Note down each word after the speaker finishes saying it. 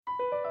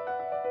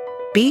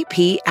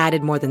BP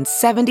added more than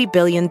 $70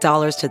 billion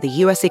to the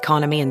U.S.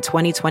 economy in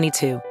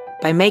 2022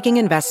 by making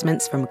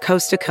investments from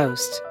coast to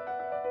coast.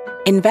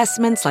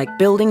 Investments like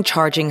building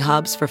charging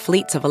hubs for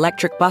fleets of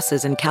electric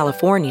buses in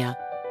California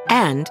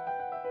and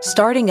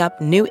starting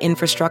up new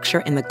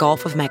infrastructure in the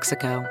Gulf of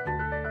Mexico.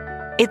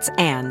 It's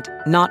and,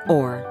 not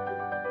or.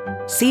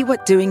 See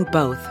what doing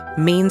both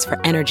means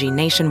for energy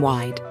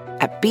nationwide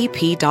at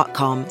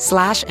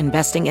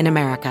bp.com/investing in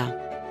America.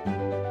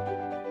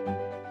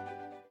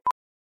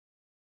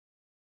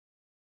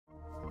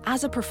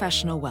 As a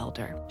professional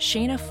welder,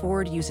 Shayna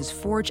Ford uses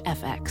Forge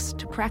FX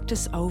to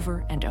practice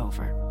over and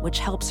over, which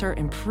helps her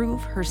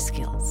improve her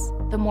skills.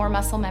 The more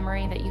muscle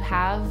memory that you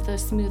have, the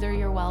smoother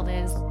your weld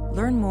is.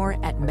 Learn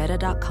more at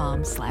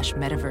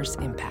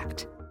meta.com/metaverse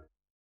impact.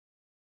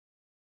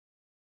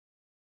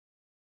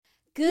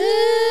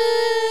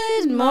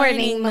 Good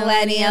morning,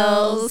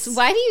 millennials.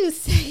 Why do you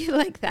say it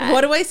like that?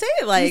 What do I say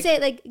it like? You say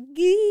it like,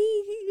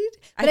 good.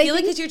 I feel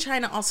like because you're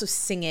trying to also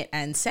sing it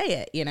and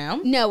say it, you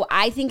know? No,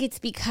 I think it's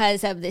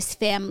because of this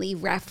family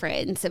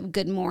reference of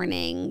good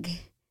morning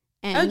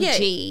and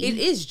G. It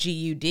is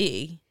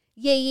G-U-D.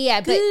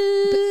 Yeah.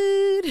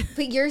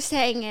 But you're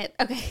saying it,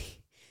 okay.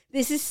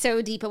 This is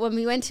so deep. But when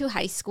we went to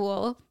high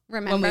school,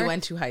 remember? When we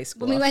went to high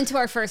school. When we went to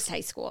our first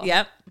high school.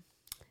 Yep.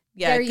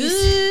 Yeah,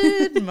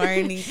 good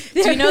morning. Do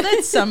you know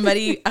that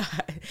somebody,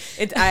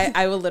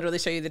 I will literally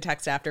show you the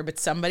text after, but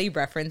somebody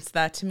referenced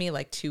that to me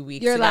like 2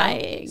 weeks ago. You're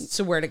lying.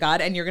 Swear to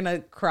God. And you're going to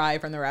cry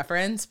from the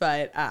reference.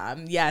 But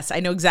yes,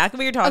 I know exactly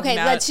what you're talking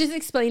about. Okay, let's just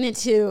explain it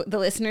to the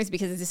listeners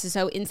because this is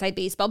so inside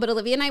baseball. But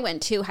Olivia and I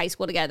went to high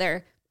school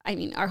together. I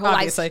mean, our whole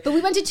Obviously. lives. But we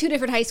went to two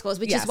different high schools,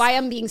 which Yes. is why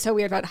I'm being so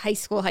weird about high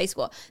school.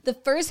 The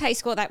first high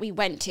school that we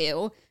went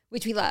to,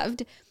 which we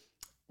loved,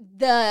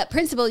 the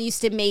principal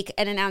used to make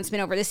an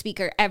announcement over the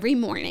speaker every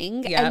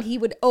morning, and he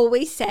would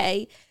always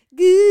say,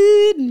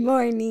 good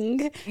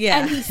morning. Yeah.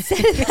 And he said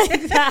it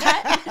like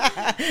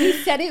that. He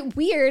said it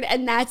weird,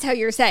 and that's how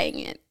you're saying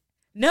it.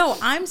 No,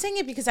 I'm saying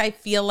it because I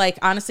feel like,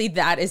 honestly,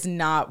 that is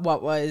not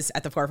what was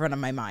at the forefront of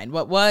my mind.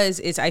 What was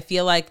is I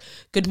feel like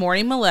Good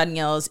Morning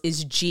Millennials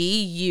is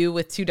G-U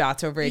with 2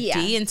 dots over a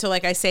D. And so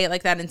like I say it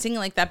like that and sing it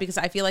like that because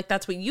I feel like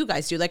that's what you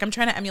guys do. Like I'm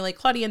trying to emulate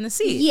Claudia in the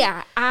Sea.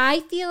 Yeah,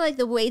 I feel like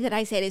the way that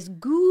I say it is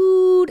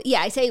good.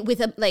 Yeah, I say it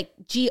with a like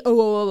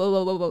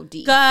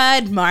G-O-O-O-O-O-O-D.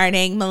 Good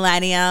morning,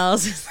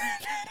 millennials.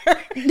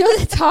 No,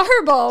 that's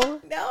horrible.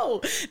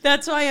 No,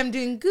 that's why I'm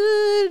doing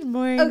good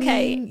morning.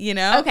 Okay. You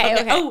know?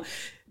 Okay. Oh,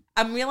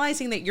 I'm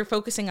realizing that you're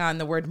focusing on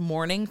the word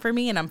morning for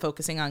me and I'm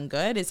focusing on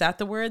good. Is that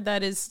the word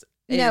that is?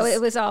 No,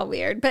 it was all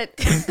weird, but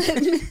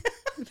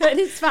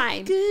it's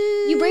fine.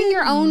 You bring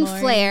your own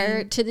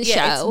flair to the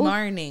show. It's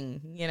morning,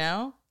 you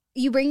know?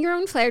 You bring your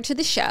own flair to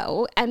the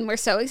show, and we're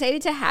so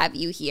excited to have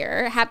you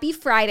here. Happy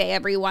Friday,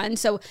 everyone.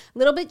 So a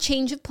little bit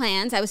change of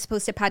plans. I was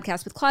supposed to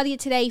podcast with Claudia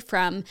today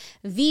from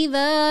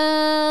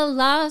Viva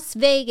Las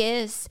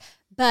Vegas,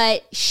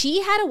 but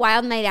she had a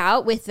wild night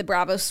out with the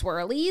Bravo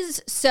Swirlies,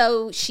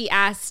 so she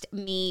asked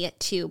me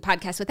to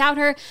podcast without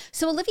her.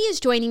 So Olivia is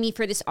joining me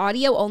for this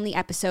audio-only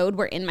episode.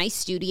 We're in my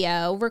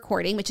studio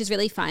recording, which is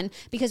really fun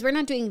because we're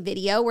not doing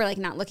video. We're like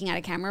not looking at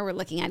a camera. We're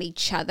looking at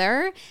each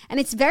other, and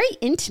it's very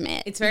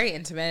intimate. It's very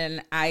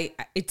intimate, and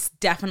it's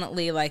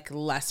definitely like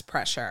less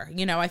pressure.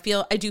 You know, I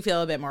do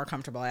feel a bit more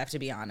comfortable. I have to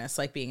be honest,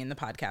 like being in the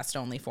podcast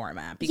only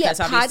format because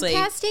obviously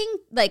podcasting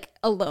like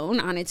alone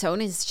on its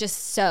own is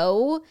just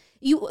so.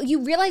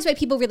 You realize why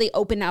people really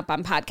open up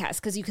on podcasts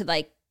because you could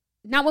like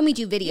not when we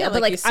do video,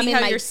 but like I'm in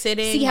my, you're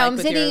sitting, see how like, I'm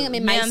with sitting. your I'm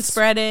in man my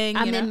spreading.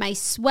 I'm in my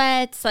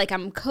sweats. Like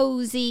I'm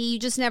cozy. You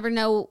just never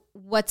know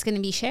what's going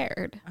to be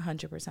shared.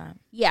 100%.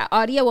 Yeah,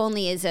 audio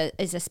only is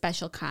a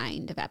special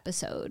kind of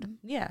episode.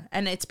 Yeah,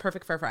 and it's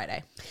perfect for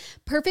Friday.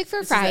 Perfect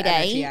for this Friday. Is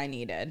the energy I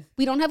needed.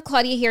 We don't have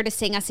Claudia here to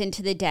sing us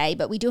into the day,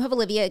 but we do have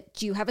Olivia.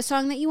 Do you have a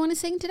song that you want to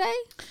sing today?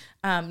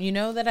 You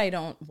know that I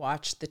don't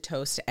watch The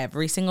Toast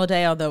every single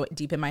day, although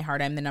deep in my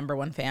heart I'm the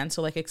 #1 fan.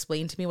 So like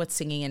explain to me what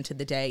singing into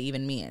the day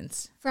even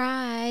means.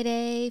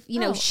 Friday. You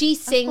know, she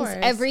sings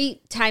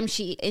every time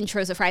she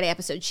intros a Friday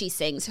episode, she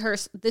sings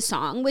the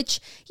song, which,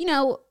 you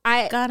know,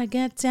 I gotta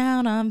get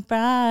down on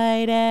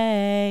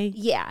Friday.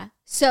 Yeah.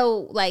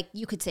 So like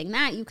you could sing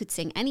that, you could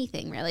sing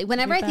anything really.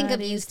 Whenever I think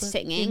of you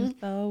singing,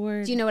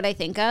 do you know what I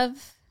think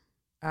of?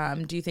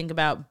 Do you think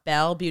about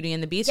Belle, Beauty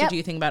and the Beast, or do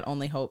you think about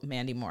Only Hope,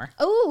 Mandy Moore?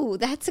 Oh,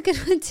 that's a good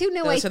one too.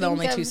 No, those are the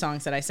only 2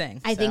 songs that I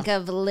sing. I think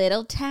of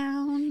Little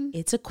Town.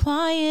 It's a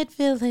quiet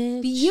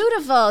village.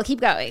 Beautiful. Keep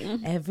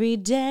going. Every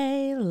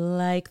day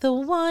like the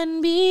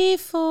one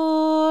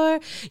before.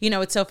 You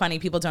know, it's so funny.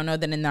 People don't know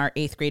that in our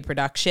 8th grade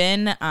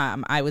production,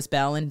 I was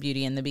Belle in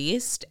Beauty and the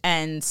Beast.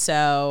 And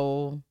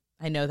so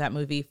I know that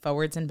movie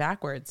forwards and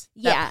backwards.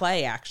 That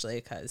play,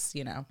 actually, because,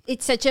 you know.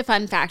 It's such a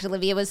fun fact.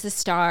 Olivia was the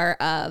star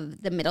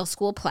of the middle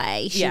school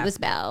play. She was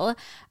Belle.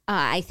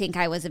 I think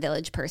I was a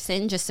village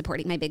person, just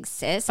supporting my big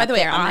sis. By the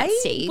way, I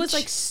I was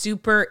like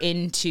super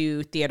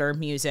into theater,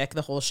 music,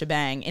 the whole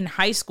shebang. In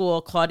high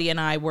school, Claudia and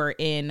I were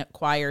in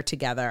choir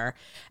together,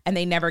 and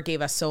they never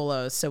gave us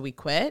solos, so we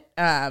quit.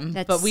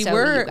 But we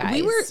were,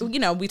 you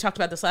know, we talked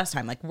about this last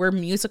time. Like, we're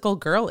musical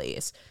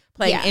girlies,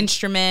 playing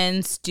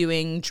instruments,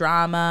 doing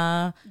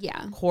drama,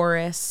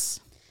 chorus.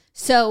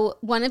 So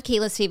one of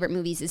Kayla's favorite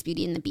movies is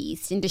Beauty and the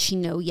Beast, and does she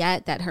know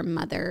yet that her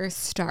mother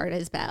starred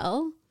as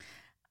Belle?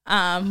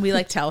 We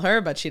like tell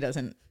her, but she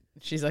doesn't.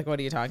 She's like, what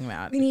are you talking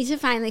about? We need to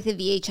find like the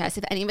VHS.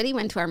 If anybody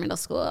went to our middle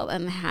school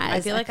and has,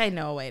 I feel like I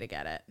know a way to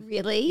get it.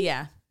 Really?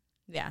 Yeah.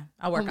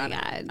 I'll work on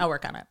it. I'll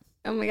work on it.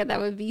 Oh my God, that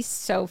would be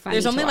so funny.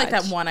 There's only like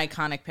that one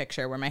iconic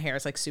picture where my hair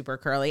is like super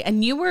curly,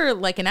 and you were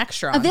like an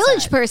extra. A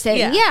village person.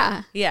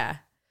 Yeah.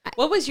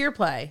 What was your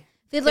play?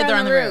 Fiddler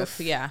on the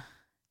Roof. Yeah.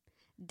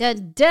 Da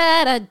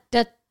da da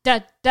da da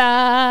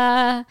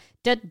da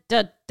da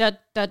da da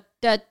da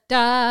da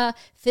da.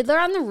 Fiddler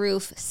on the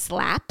Roof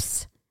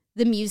slaps.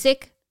 The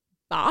music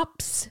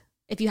bops.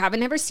 If you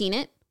haven't ever seen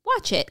it,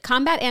 watch it.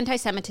 Combat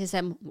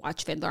anti-Semitism.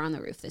 Watch Fiddler on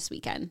the Roof this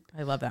weekend.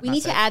 I love that. We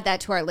need to add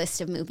that to our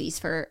list of movies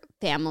for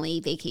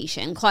family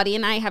vacation. Claudia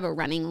and I have a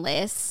running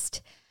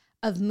list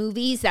of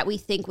movies that we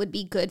think would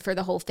be good for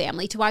the whole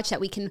family to watch,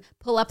 that we can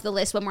pull up the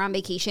list when we're on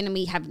vacation and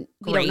we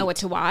don't know what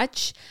to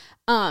watch.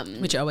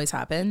 Which always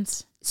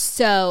happens.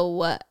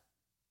 So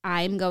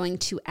I'm going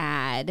to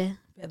add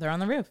Fiddler on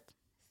the Roof.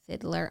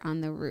 Fiddler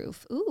on the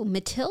Roof. Ooh,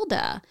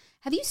 Matilda.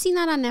 Have you seen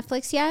that on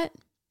Netflix yet?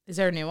 Is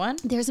there a new one?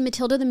 There's a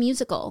Matilda the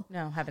musical.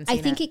 No, haven't seen it.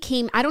 I think it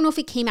came, I don't know if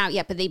it came out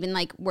yet, but they've been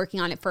like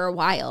working on it for a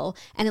while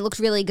and it looks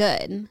really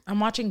good. I'm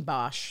watching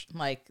Bosch.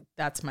 Like,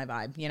 that's my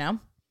vibe, you know?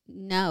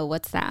 No,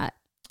 what's that?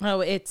 Oh,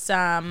 it's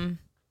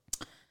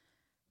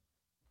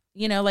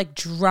you know, like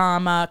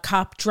drama,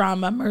 cop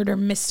drama, murder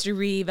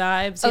mystery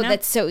vibes. You know?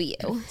 That's so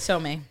you. So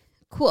me.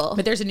 Cool.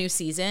 But there's a new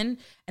season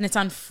and it's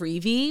on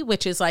Freevee,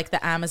 which is like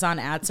the Amazon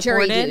ad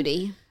supported. Jury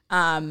duty.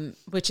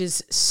 Which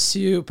is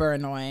super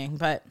annoying,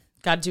 but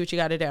gotta do what you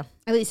gotta do.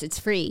 At least it's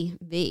free.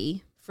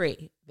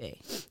 Free.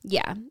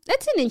 Yeah.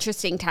 That's an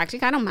interesting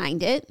tactic. I don't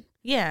mind it.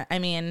 Yeah. I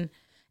mean,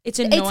 it's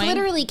annoying. It's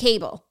literally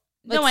cable.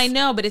 No, I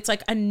know, but it's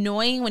like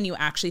annoying when you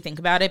actually think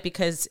about it,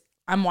 because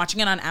I'm watching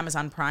it on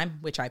Amazon Prime,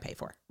 which I pay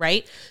for,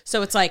 right?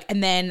 So it's like,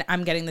 and then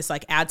I'm getting this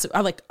like ads,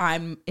 like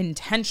I'm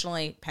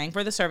intentionally paying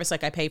for the service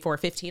like I pay for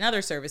 15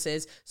 other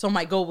services. So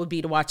my goal would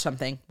be to watch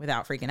something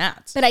without freaking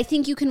ads. But I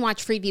think you can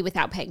watch Freevee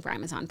without paying for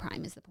Amazon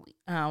Prime is the point.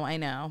 Oh, I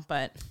know,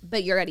 but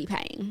you're already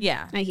paying.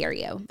 Yeah. I hear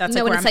you. That's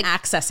like where I'm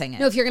accessing it.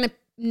 No, if you're going to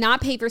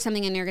not pay for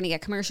something and you're going to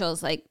get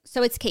commercials, like,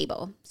 so it's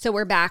cable. So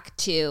we're back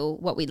to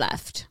what we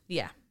left.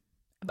 Yeah.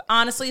 But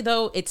honestly,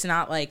 though, it's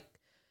not like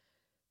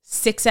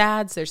 6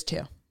 ads. There's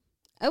 2.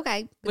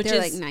 Okay. But they're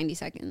like 90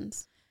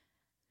 seconds.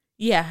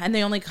 Yeah. And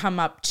they only come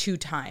up 2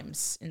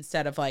 times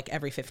instead of like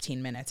every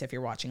 15 minutes if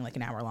you're watching like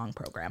an hour-long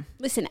program.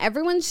 Listen,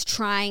 everyone's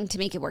trying to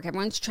make it work.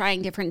 Everyone's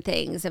trying different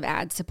things of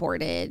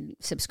ad-supported,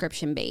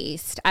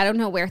 subscription-based. I don't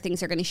know where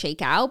things are going to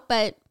shake out,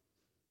 but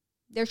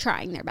they're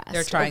trying their best.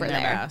 They're trying their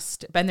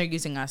best. And they're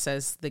using us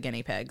as the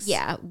guinea pigs.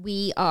 Yeah,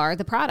 we are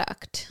the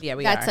product. Yeah,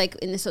 That's like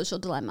in the social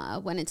dilemma,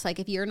 when it's like,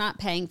 if you're not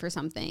paying for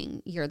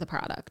something, you're the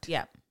product.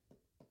 Yeah.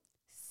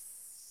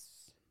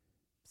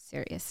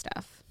 Serious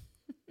stuff.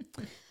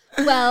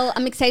 Well,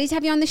 I'm excited to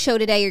have you on the show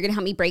today. You're going to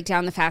help me break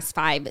down the Fast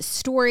 5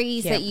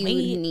 stories that you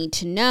need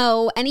to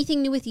know.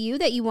 Anything new with you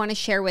that you want to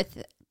share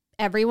with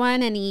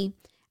everyone? Any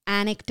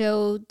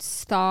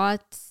anecdotes,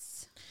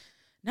 thoughts?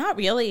 Not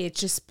really.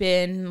 It's just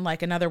been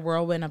like another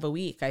whirlwind of a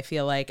week. I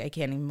feel like I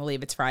can't even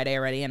believe it's Friday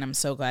already, and I'm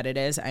so glad it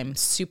is. I'm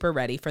super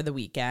ready for the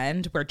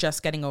weekend. We're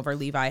just getting over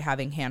Levi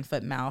having hand,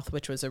 foot, mouth,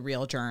 which was a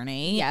real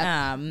journey.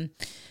 Yep.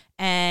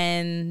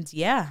 And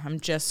yeah,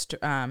 I'm just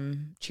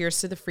cheers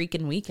to the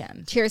freaking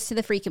weekend. Cheers to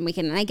the freaking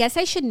weekend. And I guess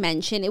I should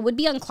mention, it would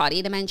be on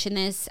Claudia to mention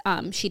this.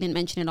 She didn't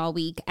mention it all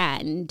week,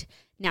 and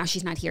now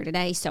she's not here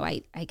today. So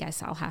I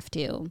guess I'll have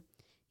to,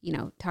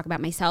 talk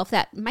about myself,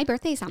 that my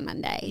birthday's on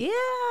Monday.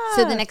 Yeah.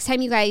 So the next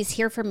time you guys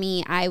hear from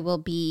me, I will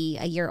be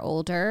a year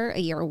older, a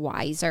year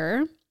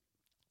wiser.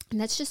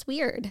 And that's just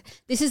weird.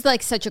 This is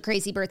like such a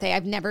crazy birthday.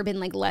 I've never been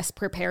like less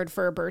prepared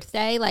for a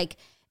birthday. Like,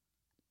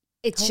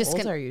 it's How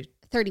old are you?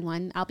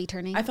 31. I'll be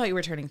turning. I thought you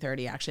were turning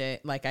 30, actually.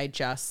 Like, I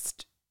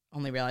just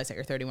only realized that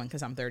you're 31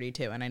 because I'm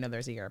 32, and I know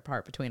there's a year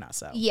apart between us.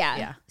 So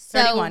yeah.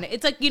 So, 31.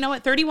 It's like, you know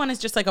what? 31 is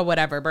just like a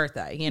whatever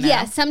birthday, you know?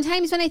 Yeah.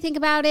 Sometimes when I think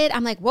about it,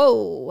 I'm like,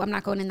 whoa, I'm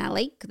not going in that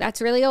lake. That's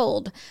really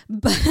old.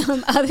 But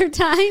other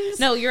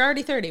times. No, you're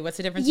already 30. What's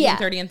the difference between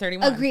 30 and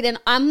 31? Agreed. And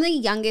I'm the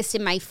youngest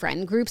in my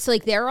friend group. So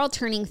like they're all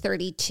turning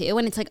 32.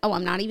 And it's like, oh,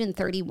 I'm not even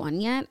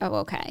 31 yet. Oh,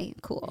 okay,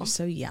 cool. You're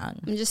so young.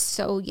 I'm just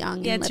so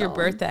young. Yeah, and it's little.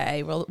 Your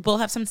birthday. We'll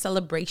have some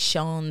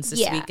celebrations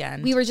this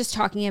weekend. We were just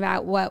talking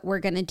about what we're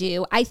going to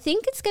do. I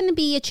think it's going to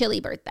be a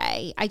chilly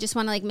birthday. I just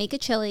want to like make a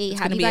chili,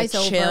 have you guys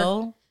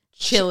over.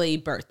 Chilly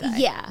birthday.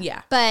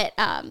 Yeah. But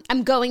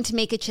I'm going to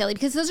make a chili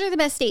because those are the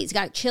best days.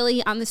 Got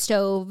chili on the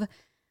stove,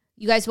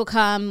 You guys will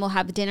come. We'll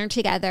have dinner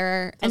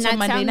together. And that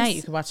Monday night,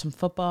 you can watch some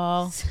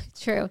football.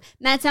 True. And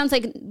that sounds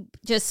like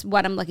just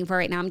what I'm looking for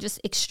right now. I'm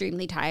just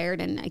extremely tired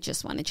and I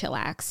just want to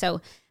chillax.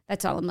 So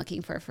that's all I'm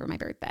looking for my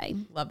birthday.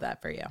 Love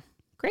that for you.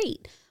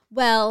 Great.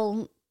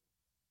 Well,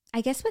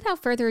 I guess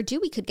without further ado,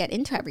 we could get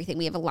into everything.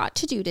 We have a lot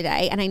to do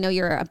today. And I know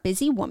you're a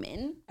busy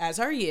woman. As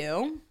are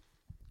you.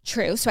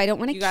 True. So I don't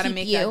want to keep you. You got to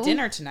make that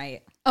dinner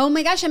tonight. Oh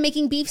my gosh, I'm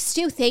making beef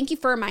stew. Thank you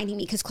for reminding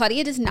me because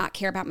Claudia does not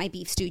care about my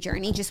beef stew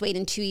journey. Just wait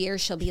in 2 years.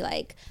 She'll be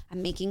like,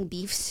 I'm making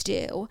beef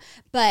stew.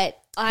 But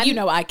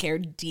I care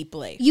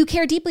deeply. You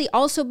care deeply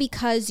also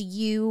because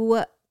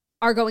you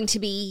are going to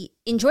be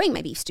enjoying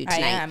my beef stew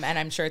tonight. I am, and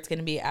I'm sure it's going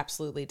to be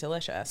absolutely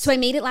delicious. So I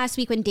made it last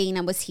week when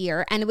Dana was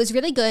here, and it was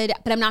really good,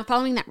 but I'm not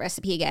following that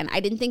recipe again. I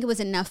didn't think it was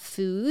enough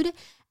food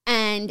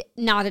and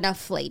not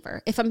enough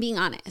flavor. If I'm being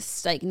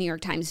honest, like New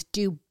York Times,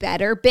 do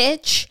better,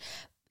 bitch.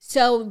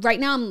 So right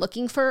now I'm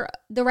looking for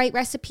the right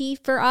recipe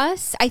for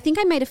us. I think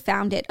I might have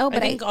found it. But I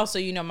think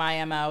also,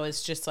 my MO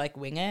is just like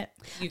wing it.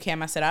 You can't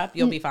mess it up.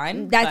 You'll be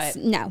fine.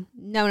 No.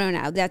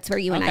 That's where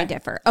you and I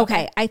differ.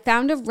 Okay. I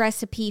found a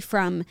recipe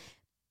from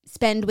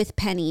Spend with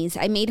Pennies.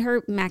 I made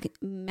her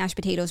mashed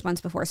potatoes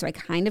once before, so I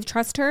kind of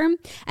trust her.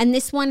 And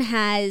this one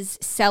has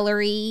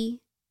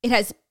celery. It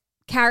has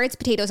carrots,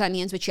 potatoes,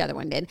 onions, which the other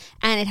one did.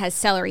 And it has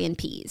celery and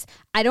peas.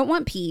 I don't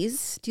want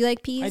peas. Do you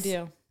like peas? I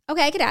do.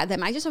 Okay, I could add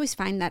them. I just always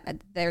find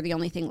that they're the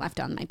only thing left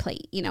on my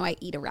plate. I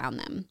eat around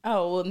them.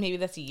 Oh, well, maybe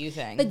that's a you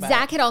thing. But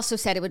Zach had also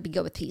said it would be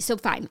good with peas. So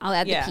fine, I'll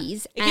add the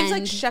peas. It gives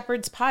like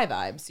shepherd's pie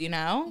vibes,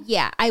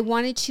 Yeah, I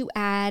wanted to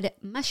add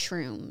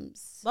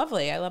mushrooms.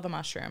 Lovely. I love a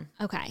mushroom.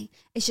 Okay.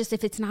 It's just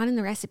if it's not in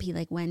the recipe,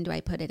 like when do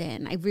I put it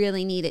in? I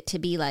really need it to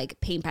be like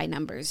paint by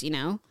numbers,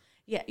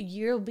 Yeah,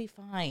 you'll be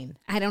fine.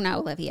 I don't know,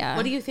 Olivia.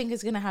 What do you think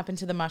is going to happen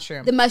to the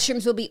mushroom? The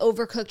mushrooms will be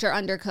overcooked or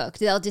undercooked.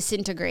 They'll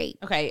disintegrate.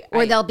 Okay.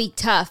 Or they'll be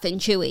tough and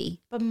chewy.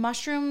 But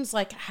mushrooms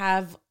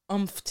have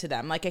oomph to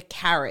them, like a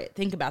carrot.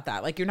 Think about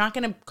that. Like you're not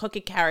going to cook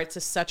a carrot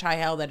to such high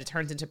hell that it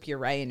turns into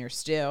puree in your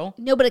stew.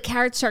 No, but a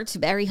carrot starts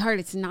very hard.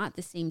 It's not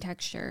the same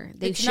texture.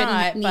 They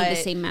shouldn't need the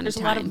same amount of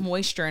time. There's a lot of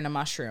moisture in a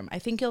mushroom. I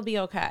think you'll be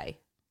okay.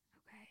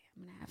 Okay.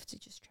 I'm going to have to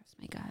just trust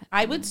my gut.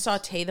 I would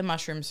saute the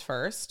mushrooms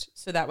first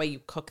so that way you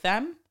cook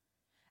them.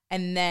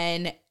 And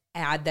then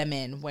add them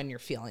in when you're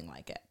feeling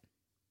like it.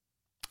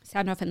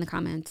 Sound off in the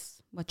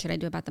comments. What should I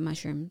do about the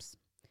mushrooms?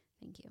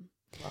 Thank you.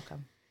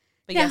 Welcome.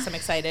 But yes, I'm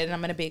excited. And I'm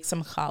going to bake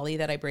some challah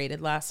that I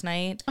braided last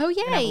night. Oh,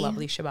 yay. And have a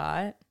lovely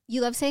Shabbat.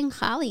 You love saying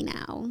challah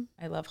now.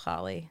 I love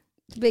challah.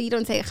 But you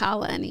don't say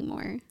challah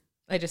anymore.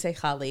 I just say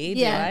challah,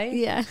 do I?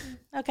 Yeah.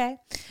 Okay.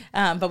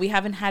 But we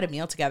haven't had a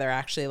meal together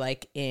actually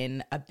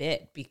in a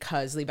bit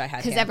because Levi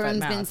had because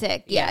everyone's been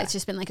sick. Yeah, it's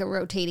just been like a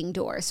rotating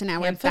door. So now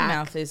we're back.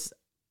 Mouth is...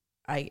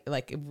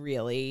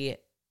 really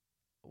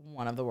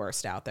one of the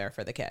worst out there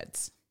for the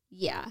kids.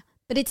 Yeah.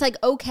 But it's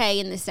okay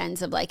in the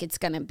sense of it's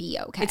going to be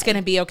okay. It's going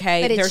to be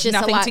okay. But there's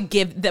nothing to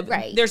give them.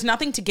 Right. There's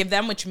nothing to give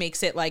them, which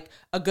makes it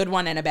a good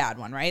one and a bad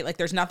one, right?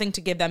 There's nothing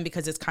to give them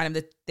because it's kind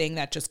of the thing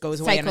that just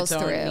goes away on its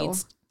own. It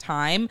needs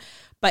time.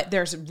 But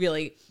there's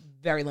really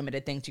very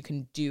limited things you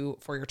can do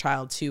for your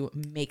child to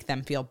make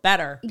them feel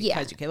better.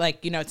 Because you can,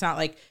 it's not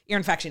like ear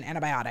infection,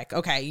 antibiotic.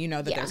 Okay.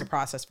 That there's a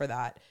process for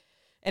that.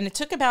 And it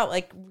took about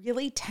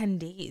really 10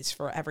 days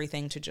for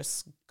everything to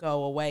just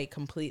go away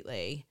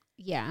completely.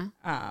 Yeah.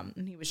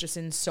 And he was just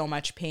in so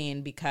much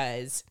pain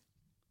because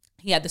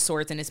he had the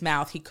sores in his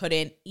mouth. He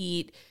couldn't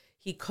eat.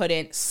 He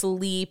couldn't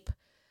sleep.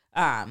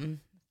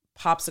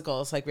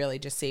 Popsicles really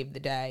just saved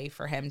the day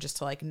for him just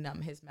to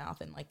numb his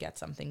mouth and get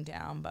something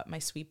down. But my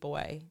sweet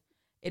boy,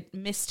 it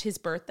missed his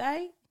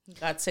birthday. He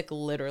got sick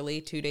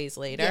literally 2 days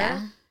later.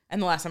 Yeah.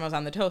 And the last time I was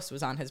on the toast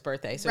was on his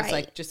birthday. So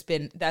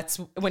it's that's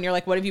when you're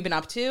what have you been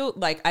up to?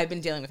 I've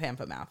been dealing with hand,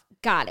 foot, mouth.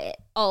 Got it.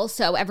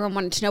 Also, everyone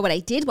wanted to know what I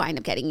did wind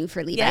up getting you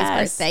for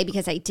Levi's birthday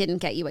because I didn't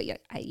get you what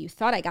you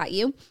thought I got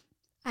you.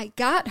 I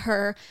got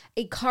her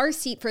a car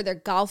seat for their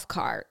golf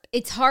cart.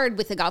 It's hard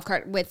with the golf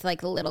cart with the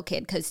little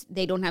kid because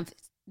they don't have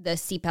the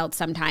seatbelt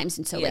sometimes.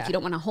 And so you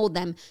don't want to hold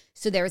them.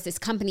 So there was this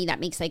company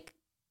that makes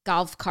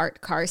golf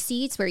cart car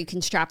seats where you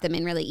can strap them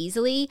in really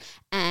easily.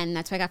 And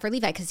that's what I got for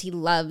Levi because he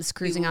loves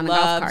cruising on the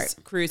golf cart.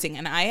 Cruising.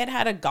 And I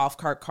had a golf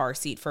cart car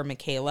seat for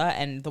Michaela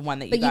and the one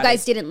that you got. But you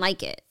guys didn't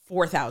like it.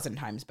 4,000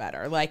 times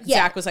better.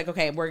 Zach was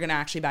okay, we're going to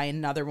actually buy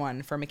another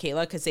one for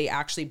Michaela because they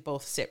actually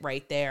both sit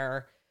right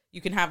there. You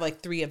can have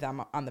 3 of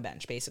them on the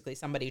bench, basically,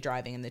 somebody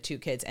driving and the 2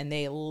 kids, and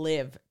they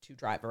live to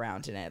drive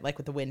around in it.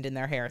 With the wind in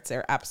their hair, it's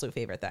their absolute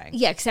favorite thing.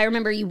 Yeah, because I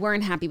remember you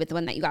weren't happy with the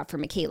one that you got for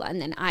Michaela, and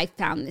then I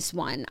found this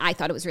one. I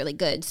thought it was really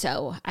good,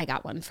 so I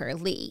got one for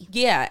Lee.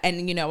 Yeah,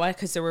 and you know what?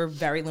 Because there were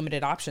very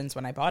limited options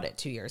when I bought it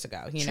 2 years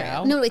ago, you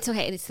know? No, it's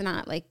okay. It's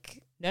not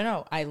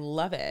No, I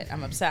love it.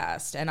 I'm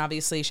obsessed. And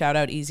obviously, shout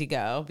out Easy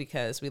Go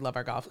because we love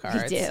our golf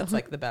carts. We do.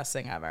 It's the best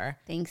thing ever.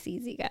 Thanks,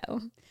 Easy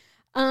Go.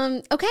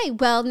 Okay,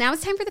 well, now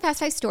it's time for the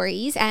Fast 5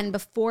 stories. And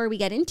before we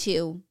get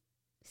into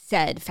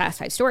said Fast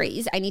 5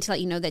 stories, I need to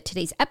let you know that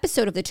today's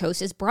episode of The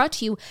Toast is brought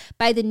to you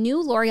by the new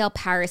L'Oreal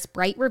Paris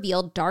Bright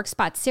Reveal Dark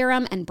Spot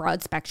Serum and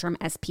Broad Spectrum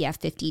SPF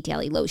 50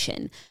 Daily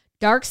Lotion.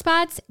 Dark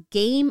spots,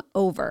 game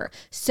over.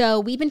 So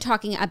we've been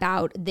talking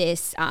about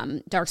this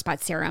dark spot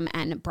serum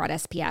and broad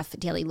SPF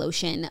daily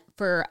lotion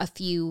for a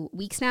few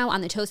weeks now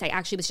on the Toast. I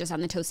actually was just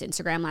on the Toast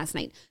Instagram last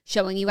night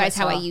showing you guys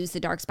how I use the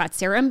dark spot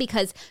serum,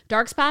 because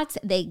dark spots,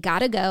 they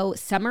gotta go.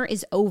 Summer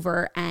is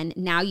over, and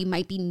now you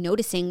might be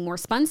noticing more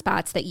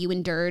sunspots that you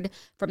endured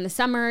from the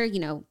summer, you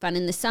know, fun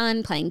in the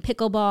sun, playing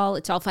pickleball.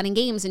 It's all fun and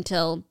games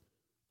until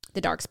the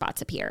dark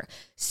spots appear.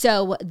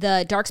 So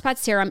the dark spot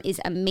serum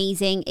is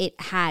amazing. It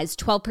has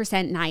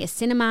 12%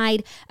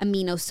 niacinamide,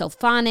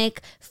 aminosulfonic,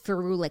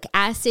 ferulic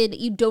acid.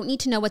 You don't need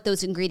to know what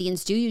those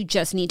ingredients do. You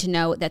just need to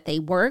know that they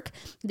work.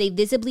 They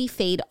visibly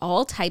fade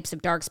all types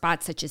of dark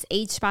spots, such as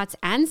age spots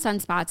and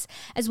sunspots,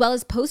 as well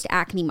as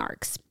post-acne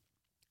marks.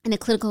 In a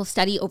clinical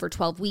study over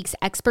 12 weeks,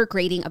 expert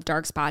grading of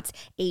dark spots,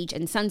 age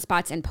and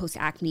sunspots, and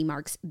post-acne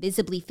marks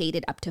visibly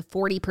faded up to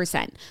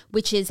 40%,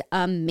 which is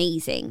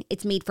amazing.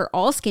 It's made for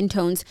all skin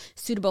tones,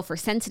 suitable for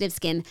sensitive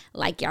skin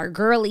like our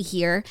girly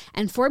here,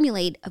 and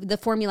the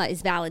formula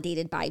is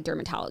validated by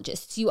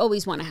dermatologists. You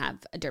always want to have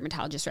a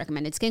dermatologist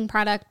recommended skin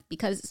product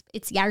because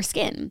it's your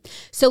skin.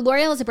 So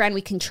L'Oreal is a brand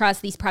we can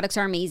trust. These products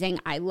are amazing.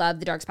 I love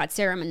the dark spot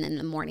serum, and then in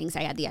the mornings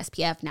I add the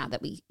SPF. Now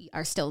that we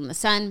are still in the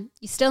sun,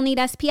 you still need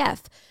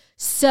SPF.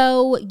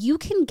 So you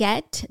can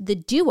get the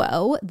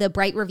duo, the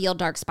Bright Reveal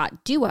Dark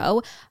Spot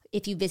Duo,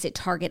 if you visit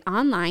Target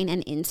online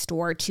and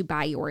in-store to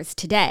buy yours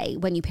today.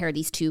 When you pair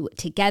these two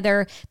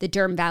together, the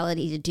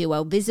derm-validated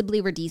duo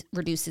visibly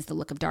reduces the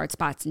look of dark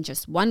spots in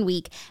just 1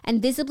 week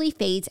and visibly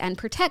fades and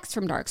protects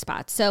from dark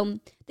spots. So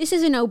this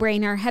is a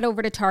no-brainer. Head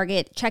over to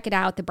Target, check it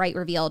out, the Bright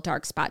Reveal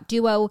Dark Spot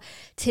Duo.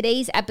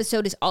 Today's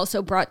episode is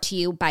also brought to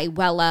you by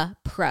Wella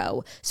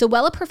Pro. So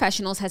Wella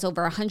Professionals has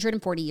over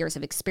 140 years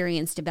of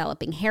experience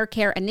developing hair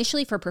care,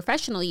 initially for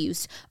professional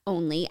use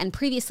only, and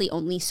previously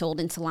only sold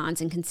in salons,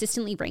 and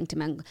consistently ranked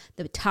among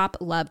the top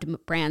loved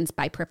brands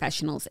by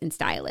professionals and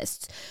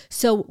stylists.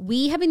 So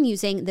we have been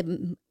using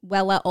the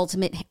Wella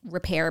Ultimate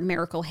Repair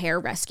Miracle Hair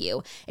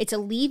Rescue. It's a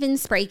leave-in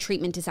spray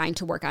treatment designed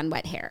to work on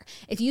wet hair.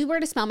 If you were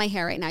to smell my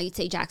hair right now, you'd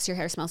say, Jax, your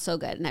hair smells so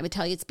good. And I would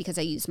tell you it's because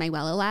I used my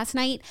Wella last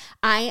night.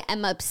 I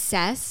am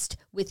obsessed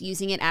with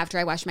using it after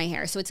I wash my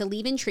hair. So it's a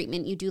leave-in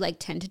treatment. You do like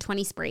 10 to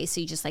 20 sprays. So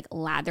you just like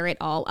lather it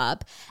all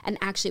up. And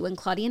actually, when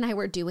Claudia and I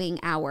were doing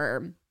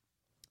our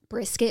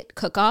brisket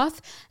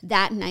cook-off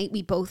that night,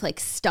 we both like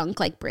stunk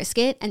like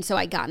brisket, and so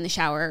I got in the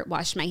shower,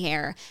 washed my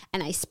hair,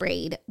 and I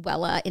sprayed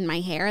Wella in my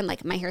hair, and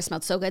like my hair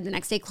smelled so good. The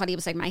next day Claudia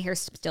was like, my hair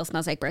still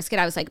smells like brisket.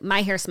 I was like,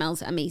 my hair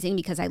smells amazing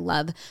because I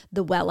love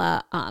the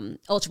Wella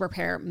Ultra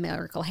Repair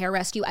Miracle Hair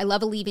Rescue. I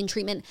love a leave-in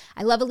treatment.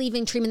 I love a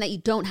leave-in treatment that you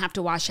don't have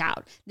to wash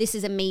out. This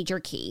is a major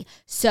key.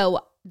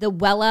 So the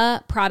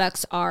Wella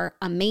products are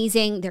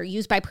amazing. They're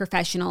used by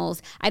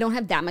professionals. I don't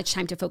have that much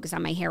time to focus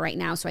on my hair right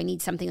now, so I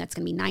need something that's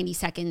going to be 90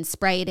 seconds,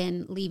 spray it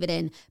in, leave it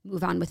in,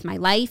 move on with my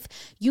life.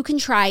 You can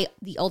try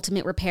the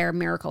Ultimate Repair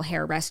Miracle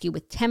Hair Rescue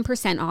with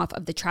 10% off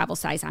of the travel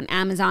size on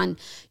Amazon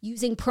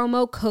using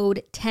promo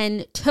code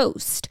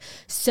 10TOAST.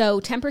 So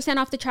 10%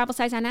 off the travel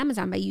size on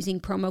Amazon by using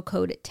promo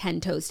code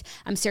 10TOAST.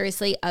 I'm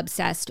seriously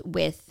obsessed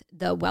with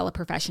the Wella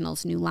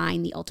Professionals new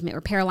line, the Ultimate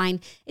Repair line.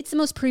 It's the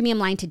most premium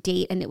line to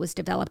date, and it was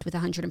developed with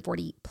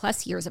 140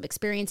 plus years of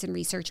experience and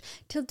research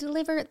to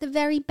deliver the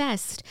very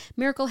best.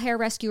 Miracle Hair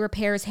Rescue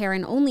repairs hair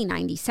in only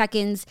 90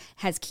 seconds,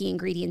 has key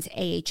ingredients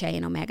AHA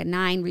and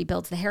omega-9,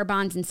 rebuilds the hair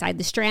bonds inside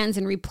the strands,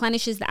 and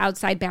replenishes the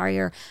outside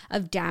barrier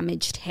of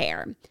damaged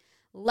hair.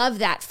 Love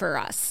that for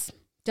us.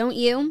 Don't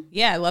you?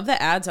 Yeah, I love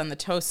the ads on the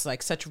Toast,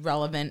 like such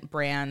relevant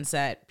brands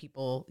that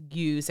people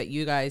use, that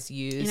you guys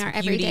use. In our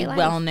beauty, everyday life.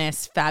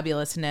 wellness,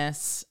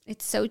 fabulousness.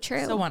 It's so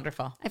true. So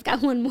wonderful. I've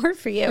got one more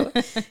for you.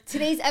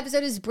 Today's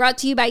episode is brought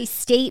to you by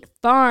State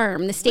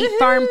Farm. The State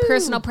Farm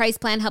Personal Price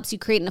Plan helps you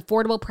create an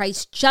affordable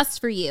price just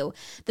for you.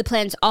 The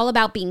plan's all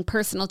about being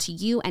personal to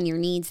you and your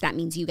needs. That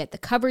means you get the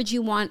coverage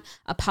you want,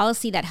 a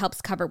policy that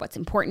helps cover what's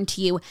important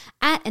to you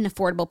at an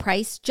affordable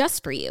price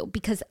just for you.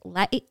 Because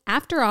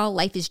after all,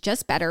 life is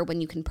just better when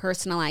you can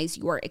personalize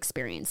your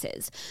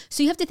experiences.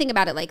 So you have to think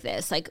about it like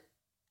this. Like,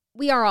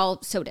 we are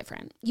all so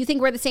different. You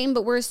think we're the same,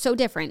 but we're so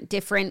different.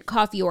 Different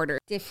coffee orders,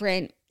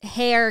 different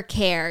hair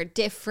care,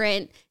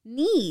 different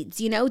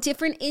needs, you know,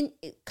 different in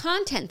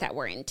content that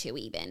we're into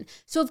even.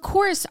 So of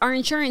course our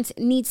insurance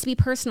needs to be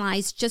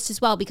personalized just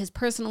as well, because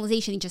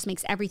personalization just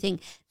makes everything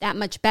that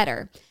much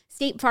better.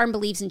 State Farm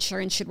believes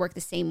insurance should work the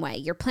same way.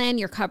 Your plan,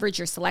 your coverage,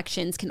 your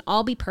selections can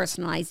all be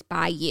personalized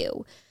by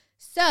you.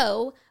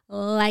 So,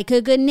 like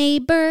a good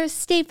neighbor,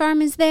 State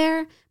Farm is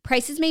there.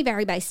 Prices may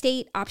vary by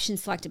state,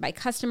 options selected by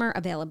customer,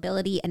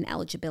 availability, and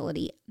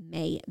eligibility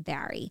may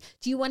vary.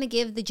 Do you want to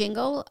give the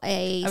jingle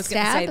a stab? I was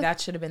going to say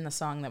that should have been the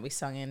song that we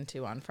sung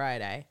into on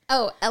Friday.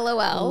 Oh,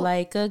 LOL.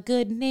 Like a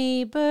good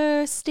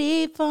neighbor,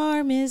 State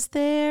Farm is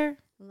there.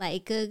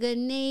 Like a good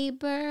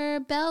neighbor,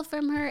 Belle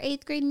from her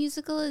 8th grade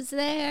musical is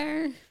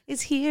there.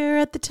 Is here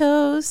at the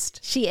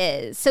Toast. She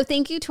is. So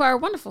thank you to our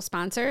wonderful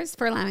sponsors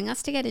for allowing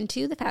us to get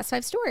into the Fast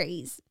 5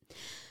 stories.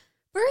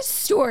 First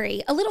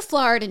story, a little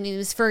Florida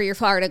news for your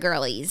Florida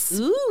girlies.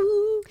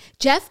 Ooh.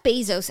 Jeff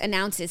Bezos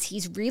announces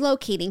he's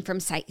relocating from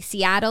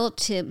Seattle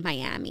to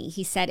Miami.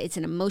 He said it's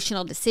an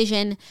emotional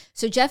decision.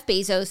 So Jeff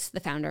Bezos, the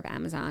founder of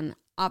Amazon,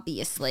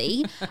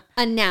 obviously,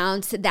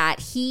 announced that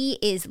he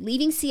is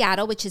leaving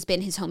Seattle, which has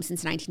been his home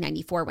since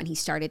 1994 when he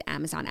started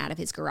Amazon out of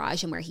his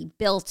garage and where he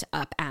built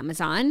up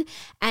Amazon.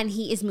 And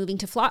he is moving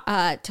to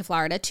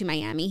Florida, to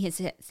Miami. He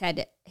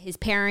said his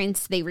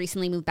parents, they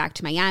recently moved back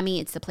to Miami.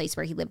 It's the place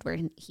where he lived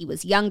when he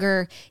was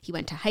younger. He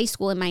went to high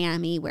school in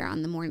Miami, where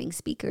on the morning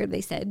speaker,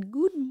 they said,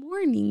 "Good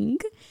morning."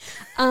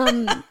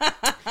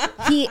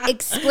 He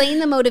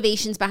explained the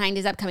motivations behind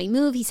his upcoming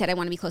move. He said, "I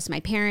want to be close to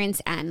my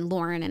parents, and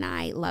Lauren and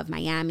I love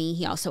Miami."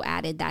 He also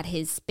added that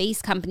his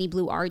space company,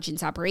 Blue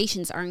Origin's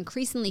operations are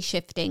increasingly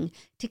shifting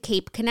to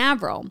Cape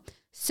Canaveral.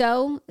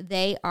 So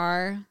they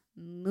are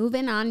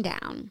moving on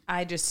down.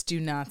 I just do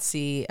not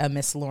see a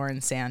Miss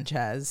Lauren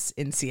Sanchez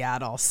in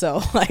Seattle.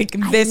 So like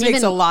this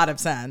makes a lot of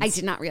sense. I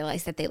did not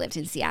realize that they lived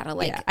in Seattle.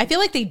 Like, I feel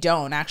like they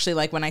don't actually.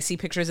 Like when I see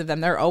pictures of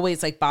them, they're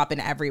always like bopping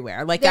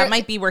everywhere. Like that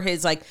might be where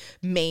his like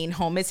main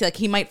home is. Like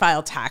he might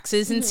file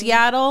taxes in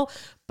Seattle,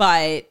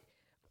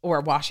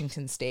 or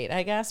Washington State,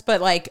 I guess. But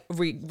like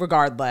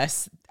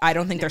regardless, I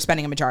don't think they're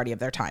spending a majority of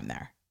their time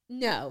there.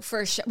 No,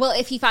 for sure. Well,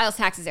 if he files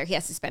taxes there, he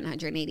has to spend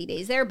 180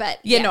 days there. But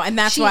and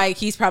that's why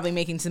he's probably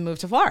making the move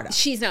to Florida.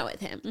 She's not with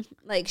him.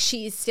 Like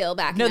she's still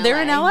back. No, they're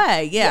in LA.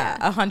 Yeah,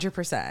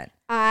 100%.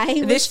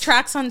 This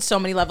tracks on so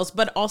many levels,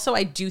 but also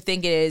I do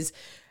think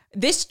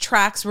this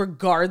tracks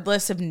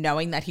regardless of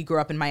knowing that he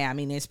grew up in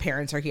Miami and his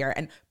parents are here.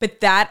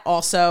 But that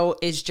also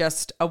is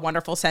just a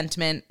wonderful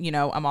sentiment. You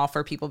know, I'm all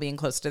for people being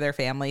close to their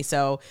family.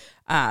 So,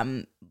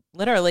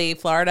 literally,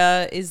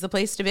 Florida is the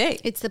place to be.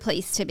 It's the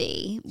place to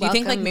be. Do you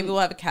think like maybe we'll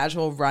have a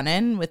casual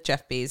run-in with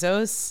Jeff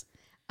Bezos?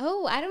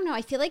 Oh, I don't know.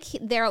 I feel like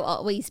there'll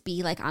always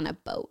be like on a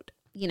boat,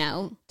 you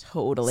know?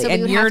 Totally. So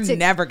and you're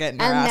never getting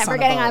your ass never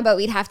getting on a boat.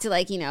 We'd have to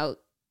like, you know,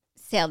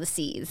 sail the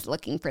seas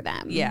looking for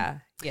them. Yeah.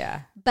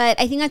 Yeah. But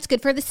I think that's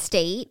good for the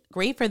state.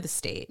 Great for the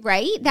state.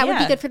 Right? That would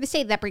be good for the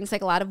state. That brings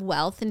like a lot of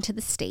wealth into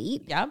the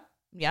state.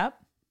 Yep.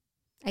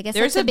 I guess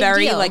there's that's a big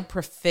very deal. like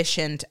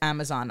proficient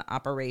Amazon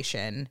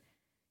operation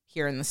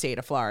here in the state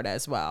of Florida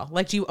as well.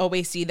 Like, do you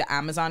always see the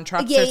Amazon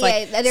trucks?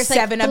 There's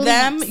 7 of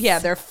them. Yeah,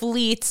 they're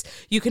fleets.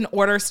 You can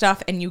order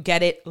stuff and you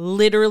get it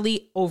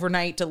literally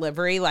overnight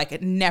delivery. Like,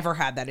 it never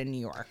had that in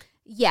New York.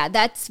 Yeah,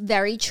 that's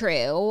very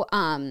true.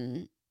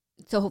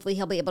 So hopefully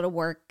he'll be able to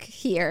work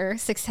here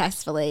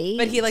successfully.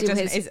 But he like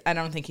I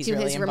don't think he's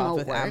really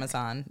involved with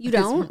Amazon. You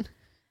don't?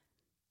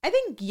 I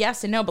think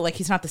yes and no, but like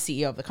he's not the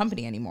CEO of the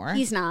company anymore.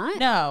 He's not?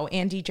 No,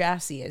 Andy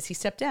Jassy is. He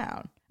stepped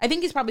down. I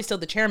think he's probably still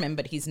the chairman,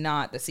 but he's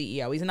not the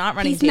CEO. He's not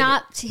running. He's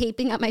not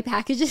taping up my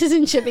packages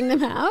and shipping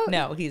them out?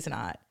 No, he's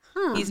not.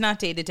 Huh. He's not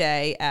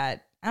day-to-day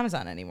at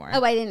Amazon anymore.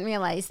 Oh, I didn't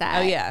realize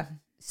that. Oh, yeah.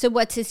 So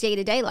what's his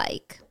day-to-day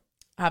like?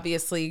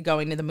 Obviously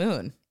going to the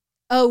moon.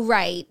 Oh,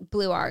 right.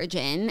 Blue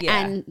Origin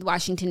and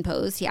Washington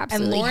Post. He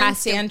absolutely and Lauren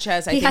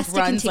Sanchez, I think,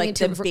 runs like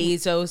the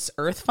Bezos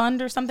Earth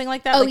Fund or something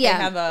like that. Oh, like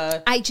yeah. They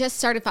have I just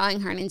started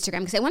following her on Instagram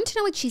because I wanted to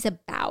know what she's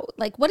about.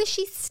 Like, what does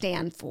she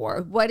stand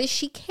for? What does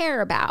she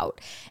care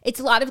about? It's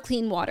a lot of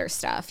clean water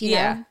stuff, you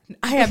know?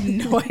 I have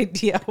no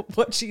idea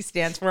what she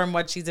stands for and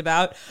what she's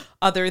about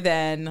other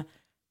than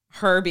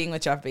her being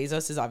with Jeff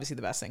Bezos is obviously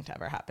the best thing to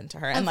ever happen to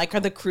her. And like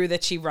the crew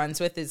that she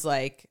runs with is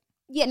like...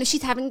 Yeah, no,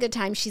 she's having a good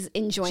time. She's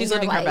enjoying her life. She's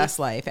living her best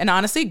life. And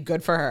honestly,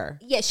 good for her.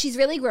 Yeah, she's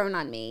really grown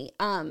on me.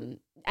 And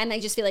I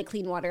just feel like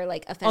clean water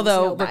like offends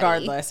nobody.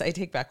 Regardless, I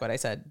take back what I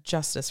said.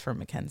 Justice for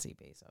Mackenzie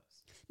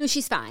Bezos. No,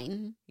 she's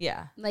fine.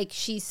 Yeah. Like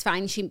she's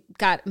fine. She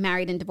got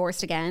married and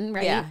divorced again,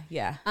 right?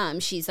 Yeah.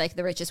 She's like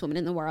the richest woman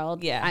in the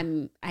world. Yeah.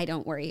 I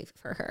don't worry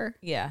for her.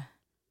 Yeah.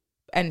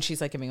 And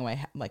she's like giving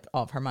away like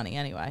all of her money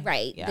anyway.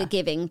 Right. Yeah. The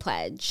giving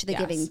pledge, the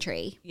giving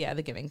tree. Yeah,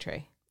 the giving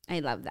tree. I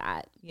love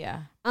that.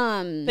 Yeah.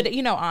 But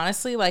you know,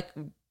 honestly, like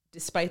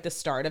despite the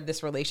start of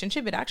this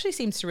relationship, it actually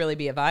seems to really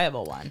be a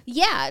viable one.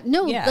 Yeah.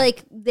 No,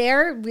 like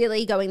they're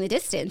really going the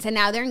distance and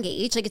now they're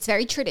engaged. Like it's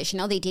very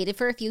traditional. They dated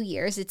for a few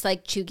years. It's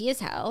like chuggy as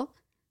hell.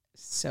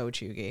 So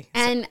chuggy.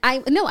 And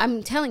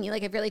I'm telling you,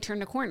 like I've really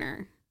turned a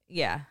corner.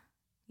 Yeah.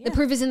 The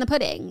proof is in the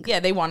pudding. Yeah,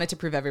 they wanted to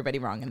prove everybody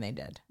wrong and they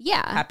did.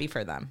 Yeah. Happy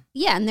for them.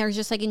 Yeah, and they're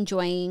just like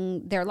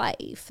enjoying their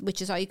life,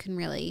 which is all you can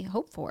really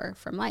hope for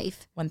from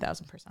life.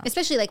 1,000%.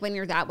 Especially like when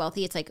you're that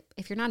wealthy, it's like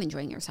if you're not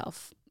enjoying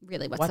yourself,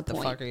 really, what's the point?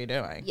 What the fuck are you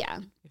doing?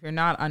 Yeah. If you're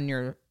not on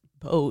your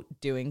boat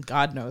doing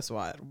God knows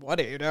what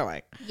are you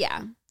doing?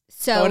 Yeah.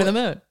 So going to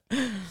the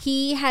moon.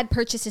 He had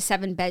purchased a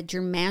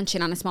 7-bedroom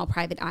mansion on a small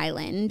private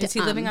island. Is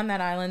he living on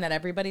that island that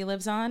everybody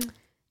lives on?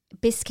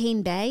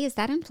 Biscayne Bay. Is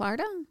that in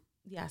Florida?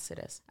 Yes, it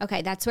is.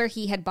 Okay, that's where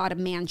he had bought a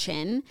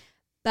mansion,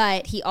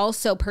 but he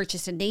also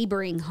purchased a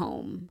neighboring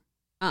home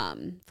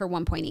for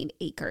 1.8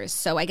 acres.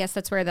 So I guess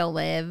that's where they'll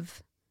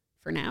live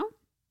for now.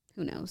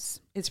 Who knows?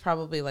 It's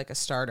probably like a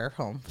starter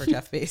home for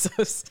Jeff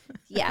Bezos.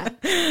 Yeah.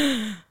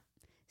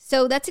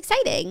 So that's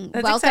exciting.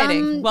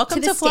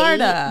 Welcome to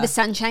Florida. State, the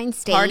Sunshine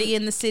State. Party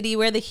in the city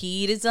where the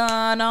heat is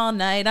on all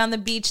night on the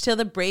beach till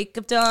the break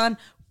of dawn.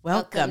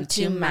 Welcome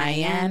to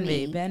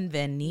Miami.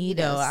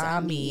 Benvenido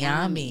a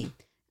Miami.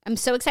 I'm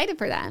so excited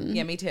for them.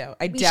 Yeah, me too.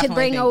 We should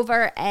bring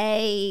over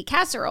a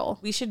casserole.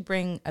 We should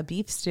bring a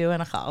beef stew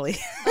and a holly.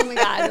 Oh my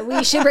God.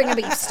 We should bring a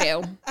beef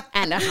stew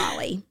and a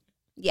holly.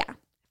 Yeah,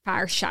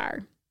 for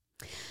sure.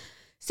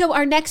 So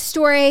our next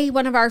story,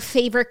 one of our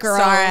favorite girls.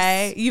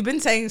 Sorry, you've been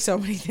saying so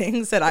many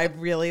things that I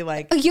really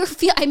like.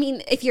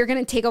 If you're going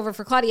to take over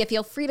for Claudia,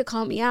 feel free to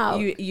call me out.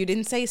 You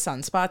didn't say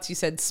sunspots, you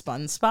said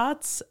spun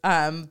spots.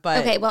 But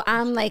okay, well,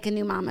 I'm like a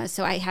new mama,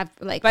 so I have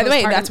like. By the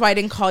way, that's why I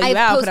didn't call you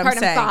out. But I'm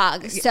saying,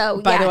 fog.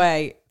 So by the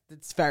way,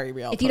 it's very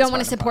real. If you don't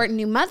want to support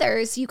new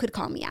mothers, you could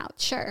call me out.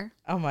 Sure.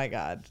 Oh my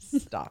God,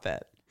 stop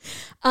it.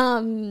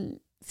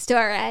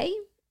 Story.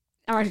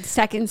 Our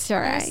second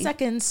story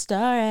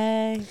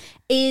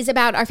is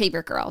about our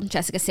favorite girl,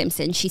 Jessica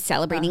Simpson. She's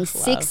celebrating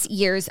 6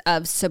 years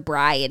of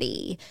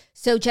sobriety.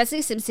 So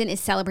Jessica Simpson is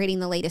celebrating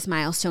the latest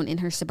milestone in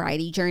her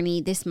sobriety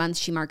journey. This month,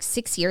 she marks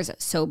 6 years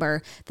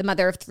sober. The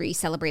mother of three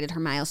celebrated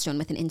her milestone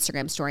with an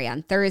Instagram story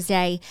on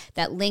Thursday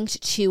that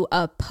linked to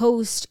a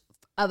post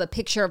of a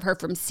picture of her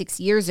from 6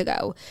 years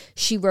ago.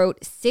 She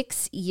wrote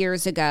 6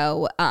 years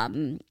ago,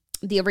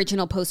 the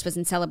original post was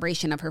in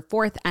celebration of her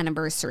 4th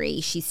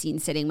anniversary. She's seen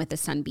sitting with a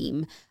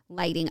sunbeam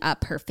lighting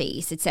up her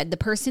face. It said, "The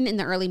person in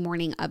the early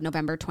morning of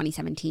November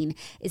 2017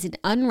 is an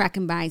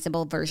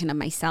unrecognizable version of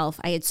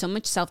myself. I had so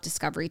much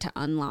self-discovery to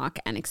unlock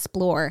and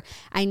explore.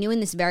 I knew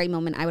in this very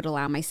moment I would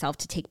allow myself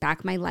to take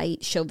back my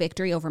light, show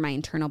victory over my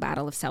internal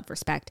battle of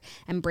self-respect,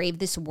 and brave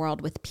this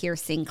world with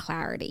piercing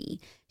clarity."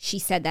 She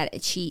said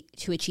that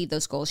to achieve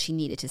those goals, she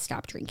needed to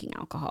stop drinking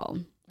alcohol.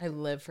 I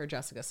live for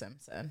Jessica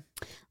Simpson.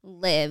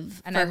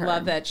 And I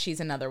love that she's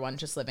another one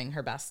just living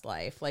her best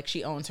life. Like,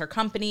 she owns her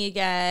company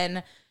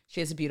again. She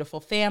has a beautiful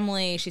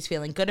family. She's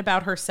feeling good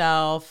about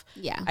herself.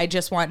 Yeah. I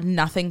just want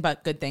nothing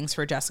but good things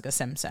for Jessica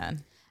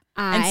Simpson.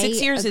 And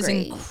 6 years is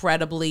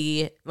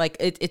incredibly, like,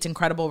 it's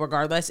incredible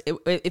regardless.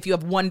 If you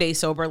have 1 day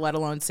sober, let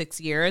alone 6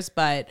 years.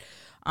 But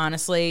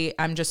honestly,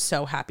 I'm just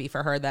so happy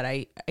for her that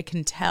I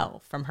can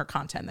tell from her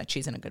content that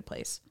she's in a good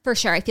place. For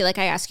sure. I feel like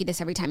I ask you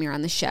this every time you're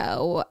on the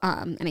show,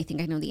 and I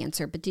think I know the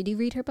answer, but did you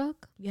read her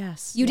book?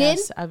 Yes. You did?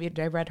 I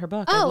read her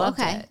book. Oh, I loved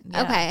okay. it.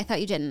 Yeah. Okay. I thought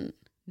you didn't.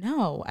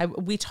 No.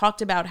 We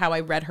talked about how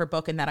I read her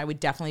book and that I would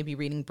definitely be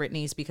reading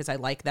Britney's because I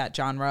like that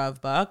genre of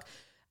book.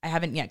 I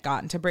haven't yet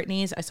gotten to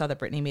Britney's. I saw that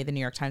Britney made the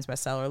New York Times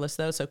bestseller list,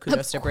 though, so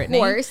kudos to Britney.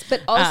 Of course,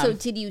 but also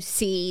did you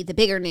see the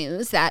bigger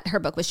news that her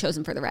book was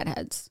chosen for the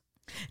Redheads?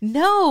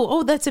 No.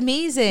 Oh, that's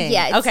amazing.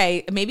 Yeah.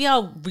 Okay. Maybe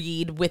I'll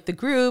read with the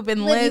group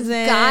and listen.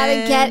 You've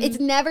gotta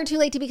it's never too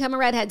late to become a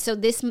redhead. So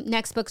this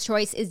next book's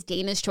choice is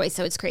Dana's choice.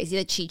 So it's crazy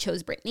that she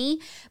chose Britney.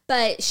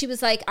 But she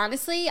was like,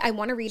 honestly, I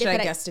want to read Should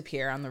it. I guest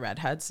appear on the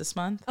Redheads this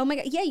month? Oh my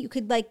God. Yeah, you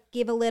could like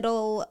give a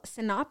little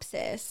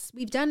synopsis.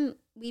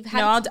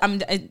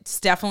 It's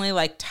definitely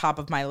like top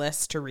of my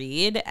list to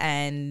read,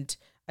 and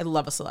I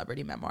love a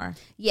celebrity memoir.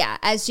 Yeah,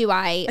 as do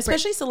I.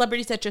 Especially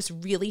celebrities that just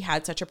really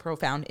had such a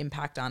profound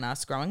impact on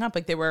us growing up.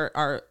 Like, they were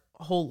our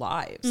whole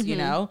lives, you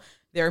know?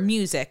 Their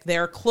music,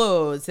 their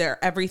clothes,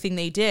 their everything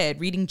they did.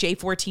 Reading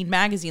J14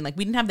 magazine. Like,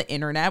 we didn't have the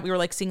internet. We were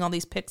like seeing all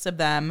these pics of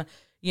them,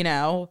 you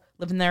know,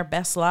 living their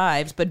best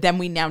lives. But then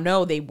we now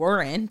know they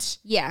weren't.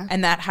 Yeah.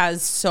 And that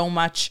has so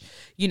much,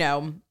 you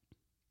know,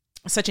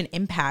 such an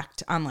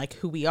impact on like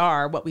who we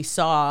are, what we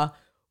saw,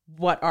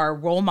 what our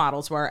role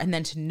models were, and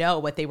then to know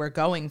what they were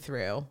going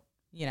through,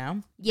 you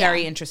know? Yeah.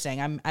 Very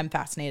interesting. I'm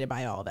fascinated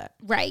by all of it.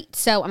 Right.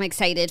 So I'm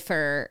excited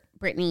for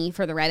Britney,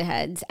 for the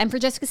Redheads, and for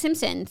Jessica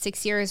Simpson.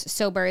 6 years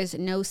sober is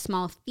no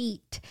small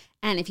feat.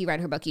 And if you read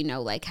her book, you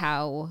know like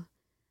how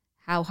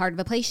hard of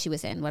a place she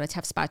was in, what a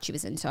tough spot she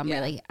was in. So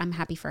I'm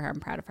happy for her. I'm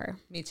proud of her.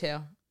 Me too.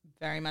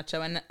 Very much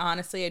so. And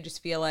honestly, I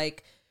just feel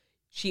like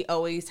she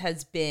always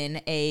has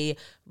been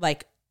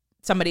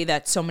somebody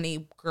that so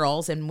many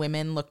girls and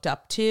women looked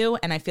up to.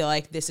 And I feel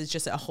like this is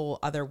just a whole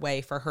other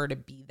way for her to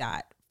be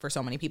that for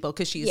so many people,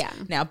 because she's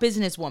now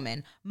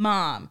businesswoman,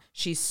 mom,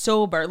 she's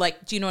sober.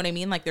 Like, do you know what I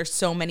mean? Like, there's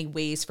so many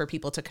ways for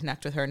people to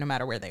connect with her no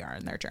matter where they are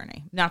in their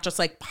journey. Not just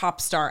like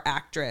pop star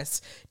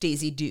actress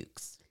Daisy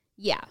Dukes.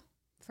 Yeah,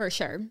 for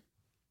sure.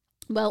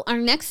 Well, our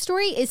next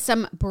story is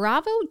some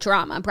Bravo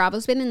drama.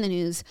 Bravo's been in the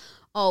news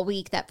all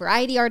week. That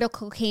Variety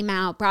article came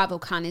out.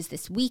 BravoCon is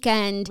this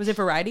weekend. Was it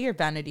Variety or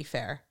Vanity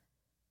Fair?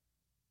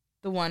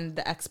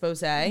 The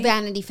expose?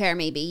 Vanity Fair,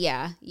 maybe.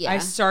 Yeah. I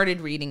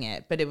started reading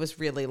it, but it was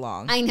really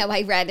long. I know.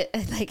 I read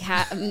like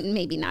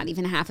maybe not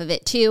even half of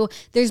it too.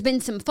 There's been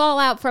some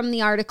fallout from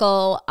the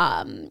article.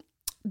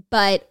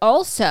 But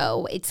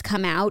also, it's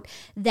come out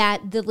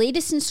that the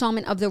latest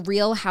installment of the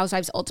Real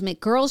Housewives Ultimate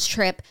Girls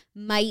Trip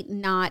might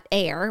not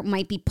air,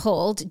 might be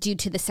pulled due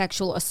to the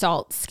sexual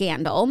assault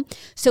scandal.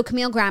 So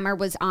Camille Grammer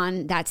was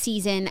on that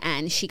season,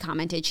 and she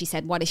commented, she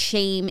said, "What a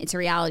shame. It's a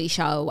reality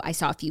show. I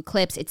saw a few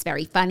clips. It's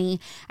very funny.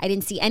 I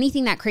didn't see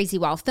anything that crazy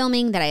while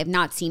filming that I have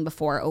not seen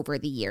before over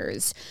the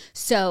years."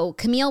 So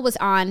Camille was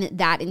on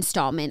that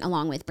installment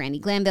along with Brandi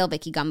Glanville,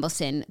 Vicky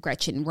Gunvalson,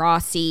 Gretchen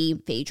Rossi,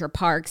 Phaedra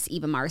Parks,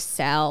 Eva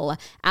Marcel,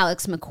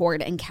 Alex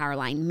McCord, and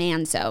Caroline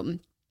Manzo.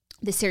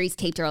 The series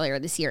taped earlier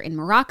this year in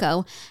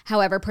Morocco.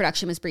 However,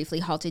 production was briefly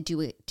halted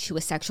due to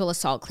a sexual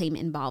assault claim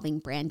involving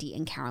Brandy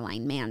and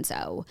Caroline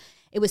Manzo.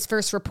 It was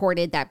first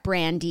reported that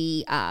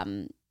Brandy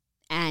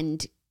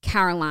and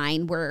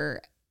Caroline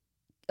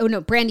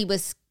Brandy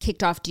was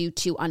kicked off due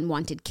to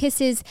unwanted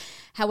kisses.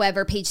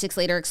 However, Page Six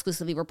later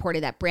exclusively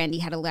reported that Brandy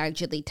had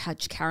allegedly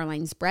touched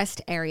Caroline's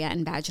breast area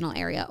and vaginal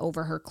area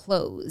over her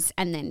clothes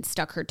and then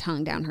stuck her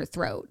tongue down her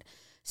throat.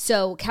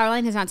 So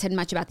Caroline has not said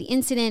much about the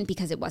incident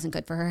because it wasn't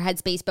good for her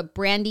headspace, but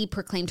Brandy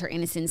proclaimed her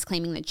innocence,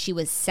 claiming that she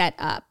was set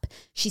up.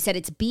 She said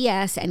it's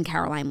BS and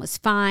Caroline was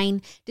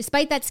fine.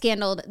 Despite that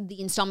scandal,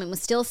 the installment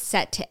was still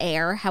set to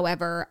air.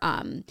 However,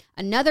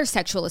 another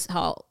sexual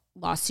assault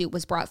lawsuit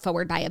was brought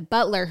forward by a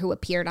butler who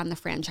appeared on the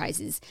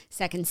franchise's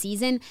second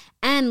season,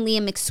 and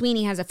Liam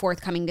McSweeney has a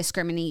forthcoming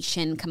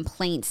discrimination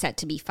complaint set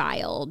to be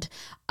filed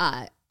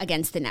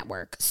against the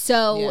network.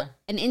 So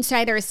an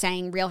insider is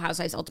saying Real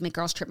Housewives Ultimate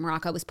Girls Trip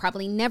Morocco was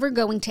probably never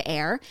going to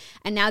air,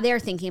 and now they're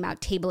thinking about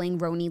tabling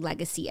Roni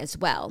Legacy as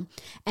well.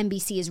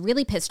 NBC is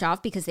really pissed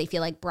off because they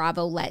feel like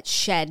Bravo let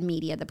Shed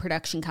Media, the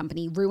production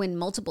company, ruin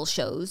multiple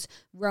shows,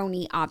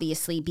 Roni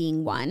obviously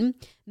being one.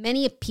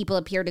 Many people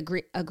appear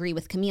to agree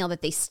with Camille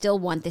that they still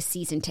want this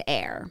season to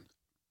air.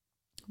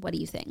 What do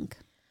you think?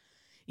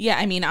 Yeah,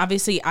 I mean,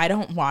 obviously, I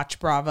don't watch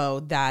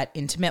Bravo that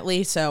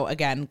intimately. So,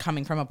 again,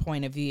 coming from a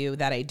point of view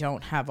that I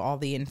don't have all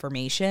the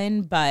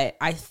information. But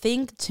I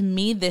think, to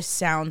me, this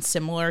sounds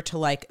similar to,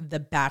 like,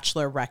 the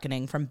Bachelor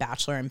Reckoning from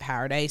Bachelor in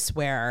Paradise,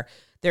 where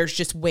there's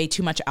just way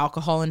too much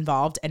alcohol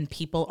involved and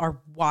people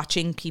are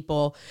watching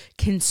people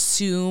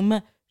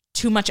consume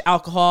too much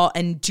alcohol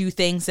and do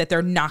things that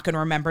they're not going to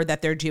remember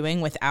that they're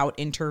doing without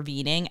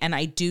intervening. And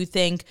I do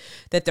think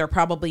that there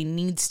probably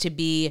needs to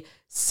be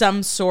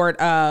some sort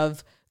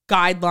of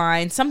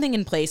guidelines, something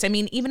in place. I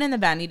mean, even in the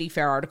Vanity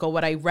Fair article,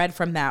 what I read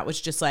from that was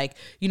just like,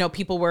 you know,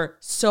 people were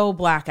so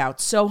blackout,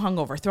 so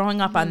hungover,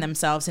 throwing up on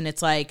themselves. And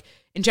it's like,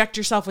 inject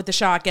yourself with the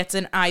shot, gets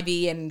an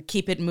IV and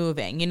keep it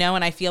moving, you know?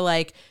 And I feel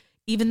like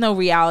even though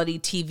reality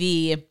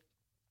TV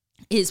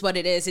is what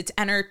it is, it's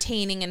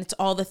entertaining and it's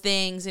all the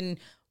things and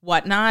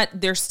whatnot,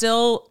 there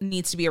still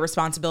needs to be a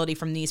responsibility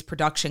from these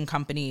production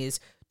companies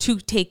to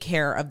take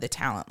care of the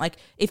talent. Like,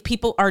 if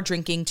people are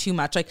drinking too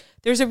much, like,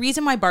 there's a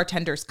reason why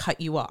bartenders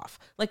cut you off.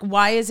 Like,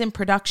 why isn't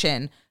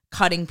production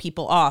cutting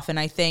people off? And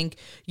I think,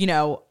 you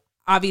know,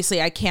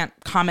 obviously I can't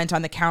comment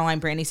on the Caroline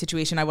Brandy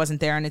situation. I wasn't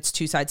there and it's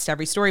two sides to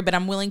every story, but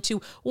I'm willing to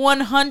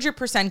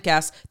 100%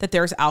 guess that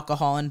there's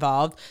alcohol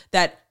involved,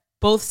 that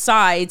both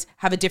sides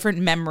have a different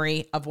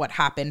memory of what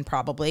happened,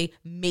 probably.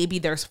 Maybe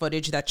there's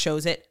footage that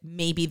shows it.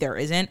 Maybe there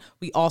isn't.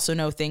 We also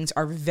know things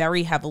are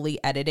very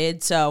heavily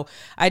edited. So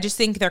I just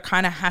think there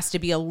kind of has to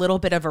be a little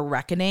bit of a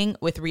reckoning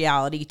with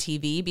reality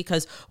TV,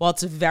 because while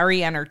it's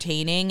very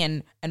entertaining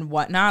and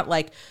whatnot,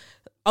 like,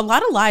 a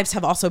lot of lives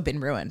have also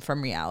been ruined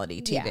from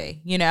reality TV,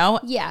 you know?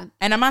 Yeah.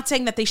 And I'm not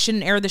saying that they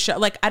shouldn't air the show.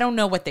 Like, I don't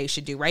know what they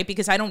should do, right?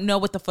 Because I don't know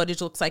what the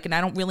footage looks like and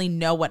I don't really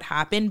know what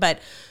happened, but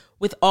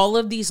with all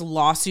of these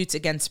lawsuits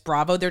against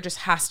Bravo, there just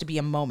has to be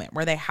a moment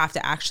where they have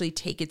to actually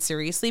take it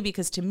seriously,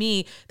 because to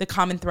me, the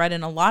common thread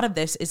in a lot of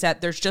this is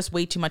that there's just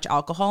way too much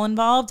alcohol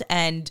involved,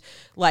 and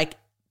like,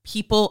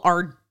 people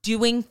are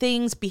doing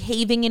things,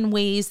 behaving in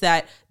ways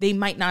that they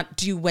might not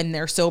do when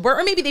they're sober,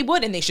 or maybe they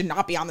would and they should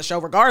not be on the show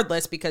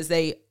regardless because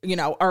they, you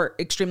know, are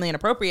extremely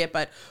inappropriate.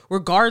 But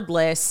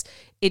regardless,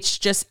 it's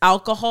just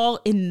alcohol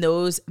in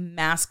those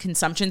mass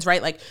consumptions,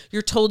 right? Like,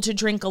 you're told to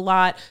drink a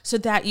lot so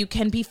that you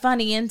can be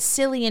funny and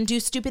silly and do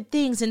stupid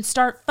things and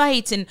start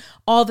fights and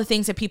all the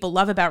things that people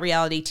love about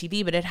reality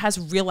TV, but it has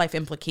real life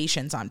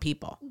implications on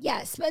people.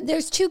 Yes, but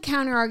there's two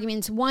counter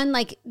arguments. One,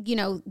 like, you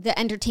know, the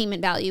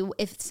entertainment value.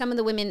 If some of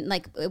the women,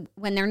 like,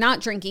 when they're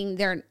not drinking,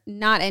 they're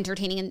not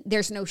entertaining and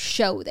there's no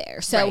show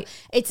there. So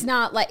it's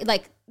not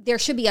like there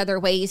should be other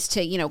ways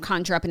to, you know,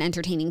 conjure up an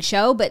entertaining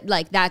show. But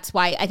like, that's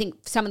why I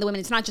think some of the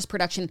women, it's not just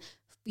production,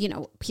 you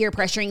know, peer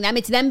pressuring them.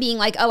 It's them being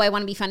like, oh, I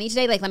want to be funny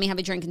today. Like, let me have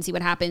a drink and see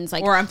what happens.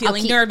 Like, or I'm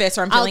feeling nervous,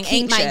 or I'm feeling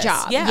anxious. My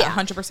job. Yeah,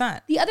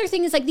 100%. The other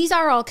thing is, like, these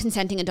are all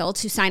consenting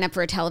adults who sign up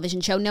for a television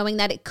show knowing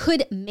that it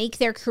could make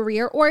their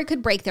career or it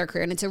could break their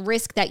career. And it's a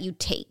risk that you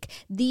take.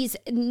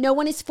 No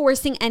one is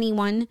forcing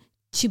anyone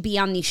to be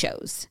on these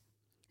shows.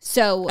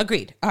 So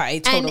agreed. I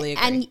totally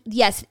agree. And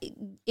yes,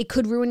 it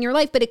could ruin your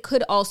life, but it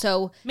could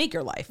also make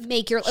your life.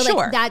 Sure.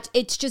 Like, that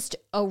it's just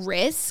a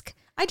risk.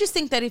 I just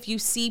think that if you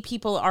see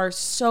people are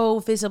so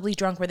visibly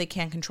drunk where they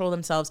can't control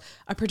themselves,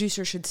 a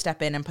producer should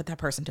step in and put that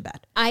person to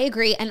bed. I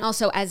agree. And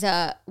also, as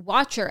a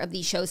watcher of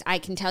these shows, I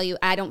can tell you,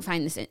 I don't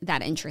find this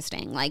that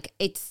interesting. Like,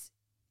 it's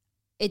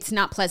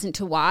not pleasant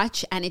to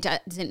watch, and it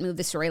doesn't move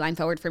the storyline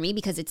forward for me,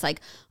 because it's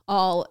like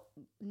all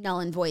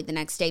null and void the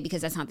next day,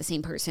 because that's not the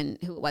same person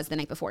who it was the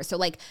night before. So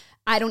like,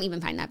 I don't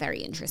even find that very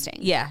interesting.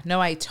 Yeah, no,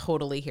 I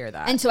totally hear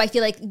that. And so I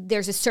feel like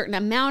there's a certain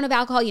amount of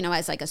alcohol, you know,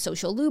 as like a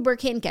social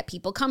lubricant, get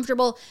people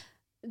comfortable,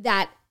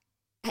 that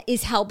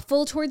is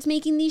helpful towards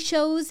making these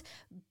shows,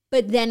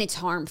 but then it's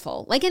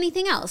harmful. Like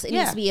anything else, it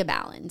needs to be a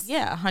balance.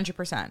 Yeah,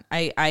 100%.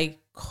 I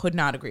could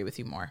not agree with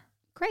you more.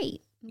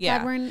 Great.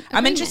 Yeah.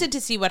 I'm interested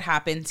to see what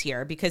happens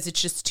here because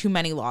it's just too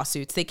many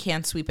lawsuits. They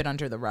can't sweep it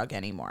under the rug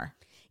anymore.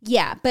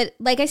 Yeah, but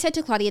like I said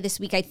to Claudia this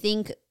week,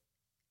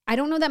 I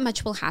don't know that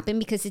much will happen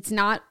because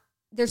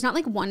there's not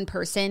like one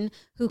person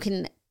who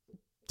can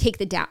take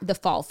the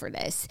fall for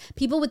this.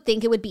 People would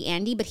think it would be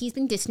Andy, but he's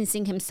been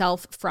distancing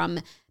himself from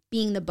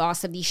being the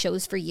boss of these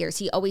shows for years.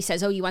 He always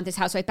says, oh, you want this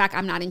housewife back?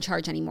 I'm not in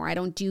charge anymore. I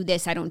don't do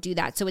this. I don't do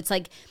that. So it's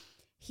like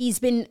he's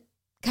been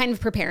kind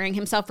of preparing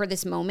himself for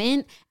this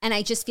moment. And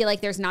I just feel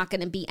like there's not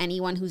going to be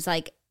anyone who's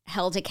like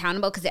held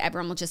accountable because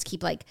everyone will just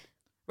keep like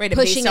right,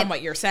 pushing based on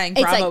what you're saying,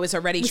 Bravo is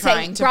already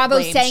trying to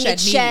Bravo's blame saying Shed.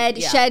 It's Shed.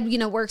 Yeah.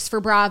 Shed, works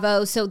for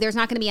Bravo. So there's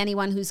not going to be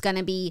anyone who's going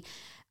to be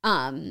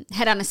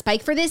head on a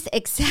spike for this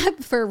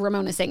except for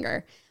Ramona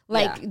Singer.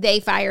 They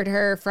fired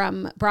her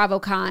from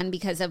BravoCon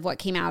because of what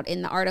came out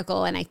in the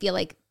article. And I feel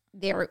like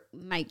they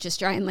might just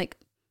try and like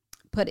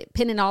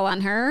pin it all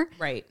on her.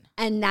 Right.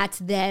 And that's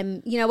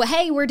them,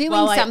 hey, we're doing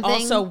something. I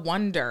also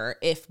wonder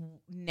if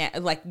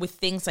like with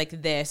things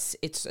like this,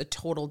 it's a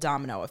total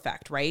domino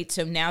effect, right?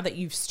 So now that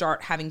you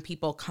start having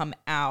people come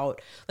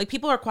out, like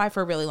people are quiet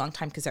for a really long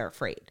time because they're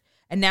afraid.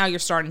 And now you're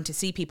starting to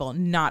see people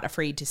not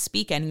afraid to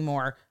speak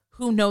anymore.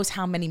 Who knows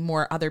how many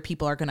more other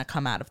people are going to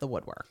come out of the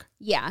woodwork?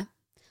 Yeah.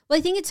 Well,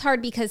 I think it's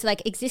hard because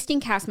like existing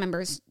cast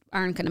members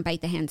aren't going to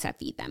bite the hands that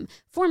feed them.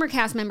 Former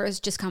cast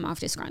members just come off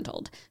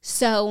disgruntled.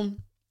 So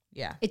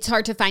yeah, it's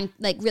hard to find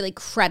like really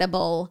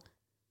credible.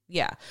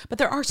 Yeah, but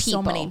there are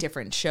so many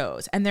different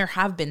shows, and there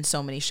have been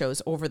so many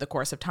shows over the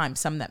course of time,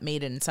 some that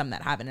made it and some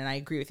that haven't. And I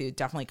agree with you; it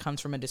definitely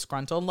comes from a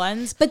disgruntled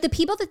lens. But the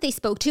people that they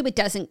spoke to, it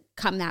doesn't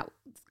come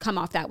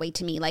off that way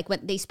to me. Like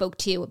when they spoke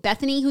to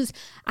Bethany,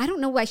 I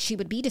don't know why she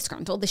would be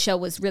disgruntled. The show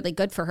was really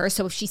good for her,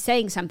 so if she's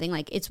saying something,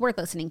 like it's worth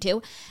listening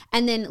to.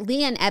 And then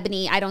Leah and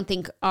Ebony, I don't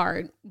think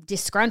are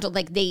disgruntled.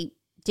 Like they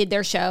did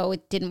their show,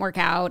 it didn't work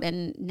out,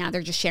 and now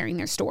they're just sharing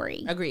their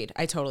story. Agreed.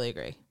 I totally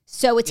agree.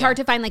 So it's hard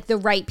to find like the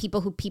right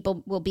people who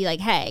people will be like,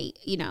 hey,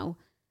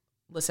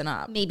 listen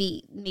up.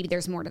 Maybe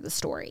there's more to the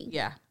story.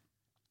 Yeah.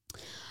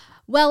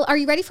 Well, are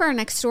you ready for our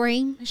next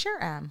story? I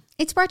sure am.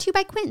 It's brought to you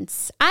by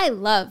Quince. I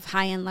love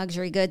high-end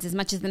luxury goods as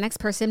much as the next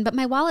person, but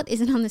my wallet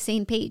isn't on the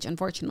same page,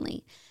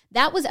 unfortunately.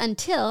 That was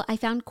until I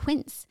found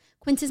Quince.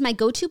 Quince is my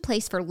go-to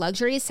place for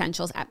luxury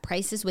essentials at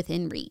prices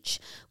within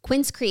reach.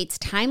 Quince creates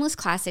timeless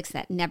classics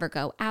that never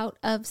go out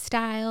of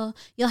style.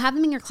 You'll have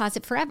them in your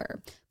closet forever.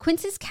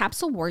 Quince's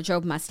capsule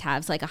wardrobe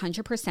must-haves like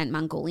 100%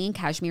 Mongolian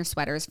cashmere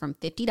sweaters from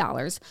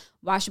 $50,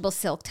 washable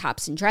silk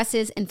tops and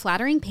dresses, and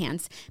flattering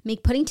pants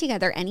make putting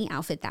together any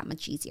outfit that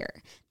much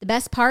easier. The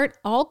best part,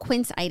 all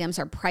Quince items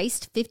are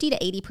priced 50 to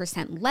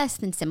 80% less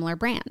than similar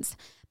brands.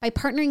 By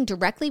partnering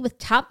directly with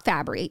top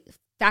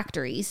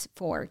factories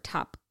for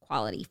top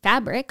quality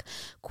fabric,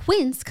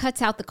 Quince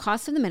cuts out the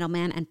cost of the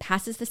middleman and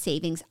passes the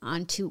savings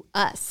on to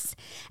us.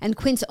 And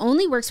Quince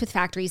only works with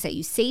factories that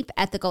use safe,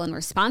 ethical, and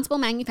responsible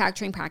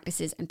manufacturing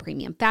practices and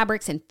premium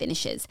fabrics and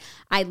finishes.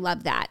 I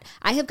love that.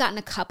 I have gotten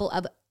a couple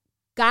of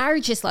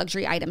gorgeous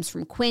luxury items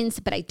from Quince,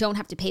 but I don't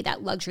have to pay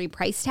that luxury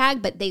price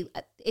tag, but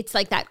it's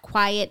like that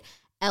quiet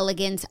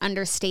elegance,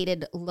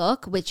 understated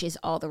look, which is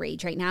all the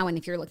rage right now. And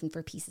if you're looking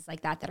for pieces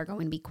like that are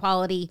going to be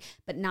quality,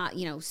 but not,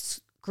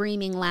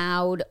 screaming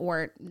loud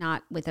or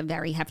not with a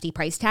very hefty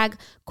price tag,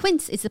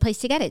 Quince is the place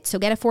to get it. So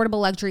get affordable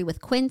luxury with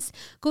Quince.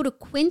 Go to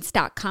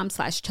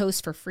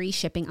quince.com/toast for free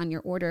shipping on your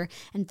order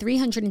and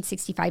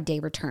 365-day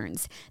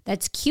returns.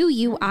 That's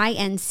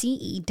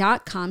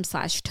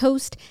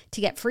QUINCE.com/toast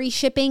to get free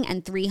shipping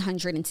and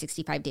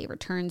 365-day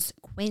returns.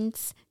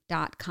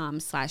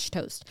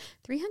 Quince.com/toast.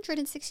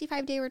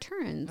 365-day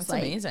returns. That's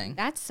amazing.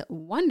 That's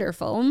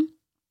wonderful.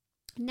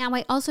 Now,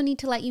 I also need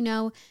to let you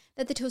know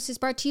that the Toast is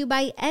brought to you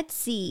by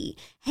Etsy.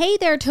 Hey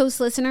there,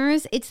 Toast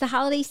listeners. It's the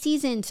holiday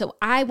season, so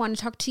I want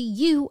to talk to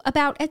you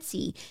about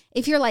Etsy.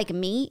 If you're like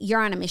me,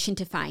 you're on a mission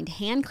to find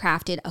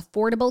handcrafted,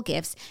 affordable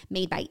gifts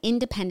made by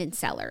independent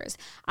sellers.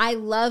 I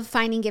love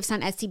finding gifts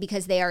on Etsy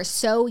because they are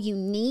so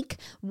unique,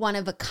 one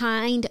of a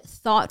kind,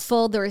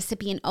 thoughtful. The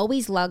recipient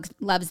always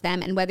loves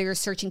them, and whether you're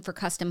searching for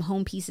custom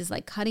home pieces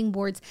like cutting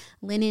boards,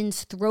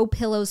 linens, throw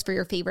pillows for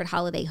your favorite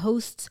holiday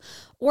hosts,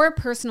 or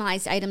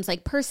personalized items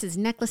like purses,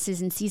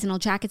 necklaces, and seasonal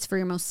jackets for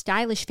your most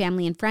stylish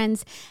family and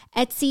friends,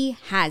 Etsy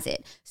has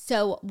it.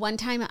 So one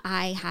time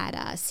I had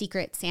a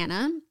Secret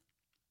Santa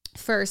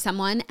for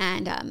someone,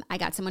 and I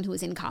got someone who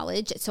was in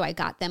college, so I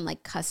got them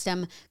like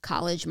custom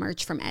college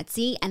merch from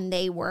Etsy, and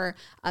they were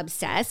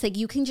obsessed. Like,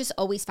 you can just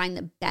always find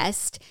the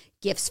best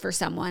gifts for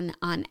someone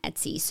on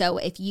Etsy. So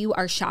if you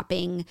are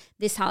shopping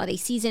this holiday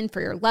season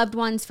for your loved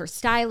ones, for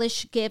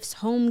stylish gifts,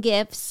 home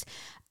gifts,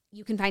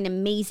 You can find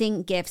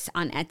amazing gifts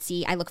on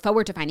Etsy. I look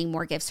forward to finding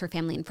more gifts for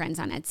family and friends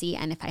on Etsy.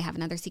 And if I have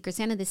another Secret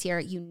Santa this year,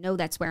 you know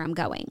that's where I'm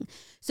going.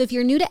 So if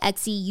you're new to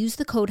Etsy, use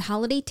the code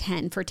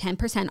HOLIDAY10 for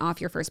 10%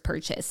 off your first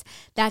purchase.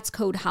 That's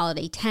code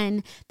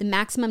HOLIDAY10. The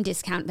maximum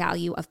discount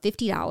value of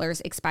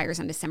 $50 expires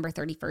on December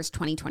 31st,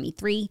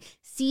 2023.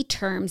 See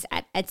terms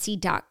at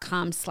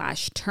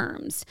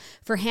etsy.com/terms.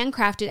 For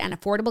handcrafted and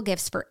affordable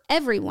gifts for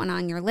everyone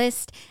on your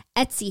list,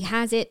 Etsy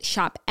has it.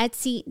 Shop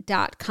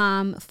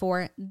etsy.com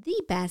for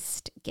the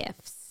best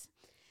gifts.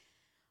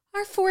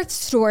 Our fourth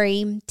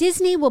story,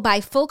 Disney will buy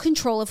full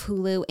control of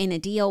Hulu in a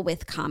deal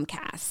with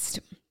Comcast.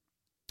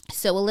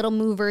 So a little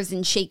movers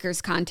and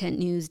shakers content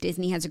news.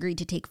 Disney has agreed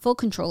to take full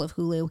control of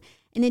Hulu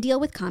in a deal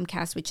with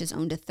Comcast, which has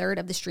owned a third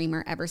of the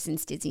streamer ever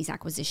since Disney's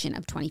acquisition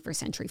of 21st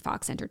Century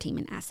Fox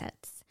Entertainment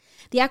assets.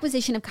 The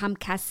acquisition of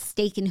Comcast's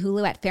stake in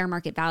Hulu at fair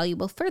market value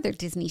will further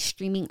Disney's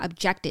streaming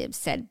objectives,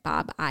 said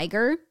Bob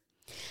Iger.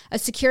 A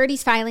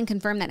securities filing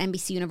confirmed that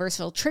NBC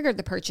Universal triggered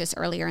the purchase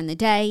earlier in the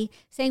day,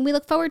 saying, "We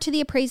look forward to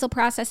the appraisal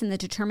process and the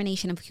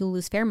determination of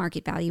Hulu's fair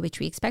market value, which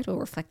we expect will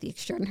reflect the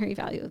extraordinary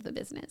value of the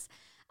business."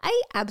 I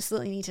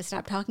absolutely need to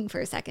stop talking for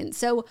a second.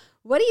 So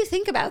what do you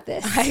think about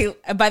this?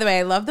 By the way,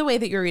 I love the way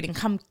that you're reading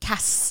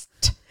Comcast.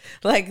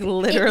 Like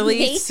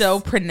literally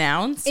so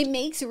pronounced. It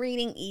makes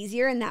reading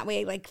easier, and that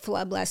way I like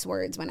flub less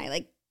words when I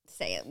like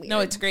say it weird. No,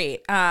 it's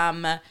great.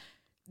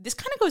 This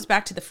kind of goes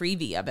back to the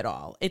freebie of it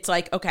all. It's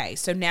like, okay,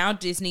 so now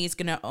Disney is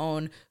going to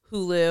own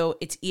Hulu,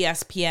 it's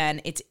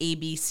ESPN, it's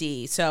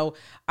ABC. So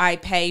I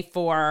pay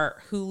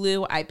for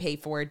Hulu, I pay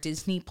for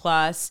Disney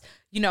Plus,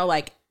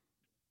 like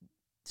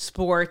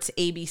sports,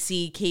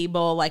 ABC,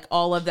 cable, like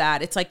all of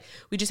that. It's like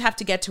we just have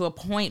to get to a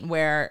point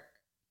where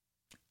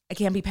I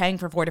can't be paying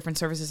for 4 different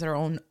services that are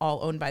all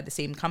owned by the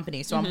same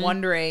company. So I'm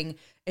wondering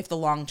if the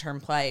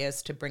long-term play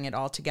is to bring it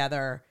all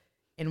together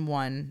in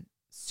one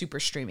super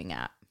streaming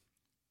app.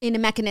 In a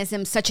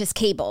mechanism such as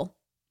cable.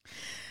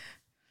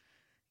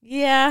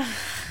 Yeah.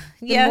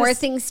 The more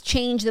things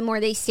change, the more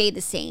they stay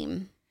the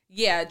same.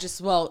 Yeah, it's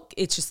just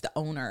the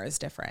owner is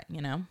different,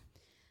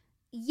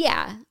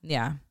 Yeah.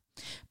 Yeah.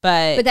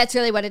 But that's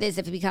really what it is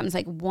if it becomes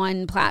like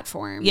one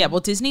platform. Yeah, well,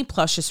 Disney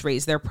Plus just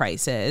raised their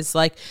prices.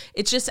 Like,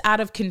 it's just out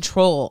of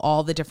control,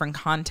 all the different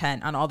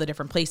content on all the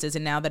different places.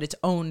 And now that it's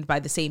owned by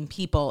the same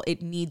people,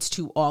 it needs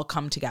to all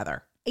come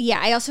together. Yeah,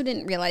 I also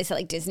didn't realize that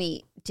like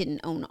Disney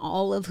didn't own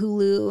all of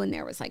Hulu and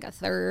there was like a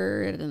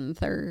third.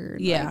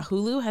 Yeah, like,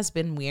 Hulu has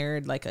been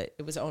weird. Like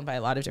it was owned by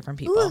a lot of different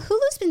people.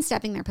 Hulu's been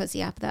stepping their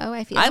pussy up though,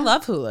 I feel. I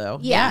love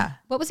Hulu. Yeah.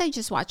 What was I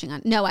just watching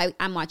on? No,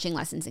 I'm watching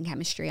Lessons in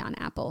Chemistry on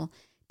Apple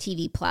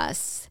TV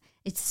Plus.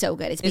 It's so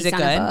good. It's based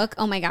on a book.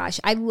 Oh my gosh.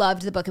 I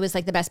loved the book. It was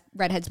like the best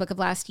Redheads book of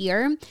last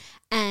year.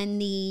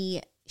 And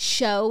the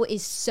show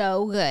is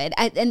so good.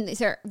 And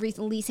they're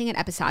releasing it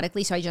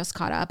episodically. So I just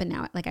caught up and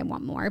now like I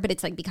want more. But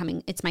it's like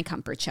it's my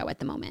comfort show at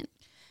the moment.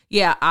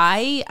 Yeah,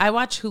 I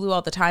watch Hulu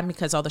all the time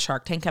because all the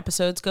Shark Tank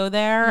episodes go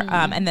there.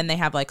 And then they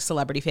have like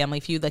Celebrity Family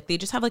Feud. Like they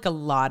just have like a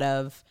lot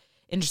of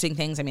interesting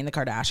things. I mean, the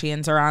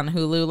Kardashians are on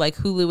Hulu. Like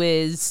Hulu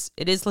is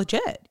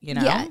legit,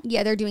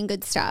 Yeah, they're doing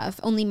good stuff.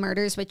 Only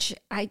Murders, which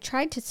I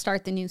tried to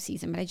start the new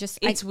season, but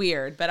it's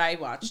weird, but I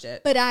watched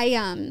it. But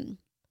I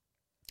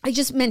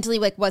just mentally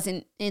like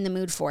wasn't in the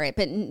mood for it,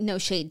 but no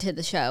shade to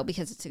the show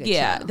because it's a good show.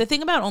 Yeah, the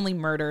thing about Only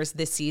Murders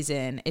this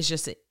season is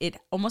just it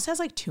almost has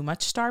like too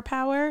much star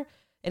power.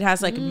 It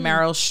has like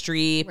Meryl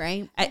Streep.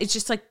 Right. It's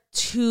just like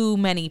too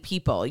many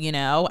people,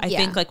 I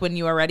think like when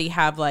you already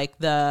have like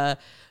the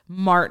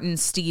Martin,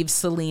 Steve,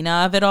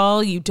 Selena of it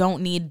all, you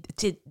don't need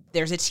to,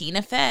 there's a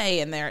Tina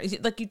Fey and there,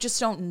 like you just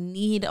don't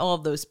need all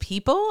of those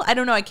people. I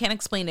don't know. I can't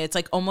explain it. It's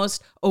like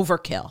almost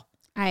overkill.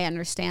 I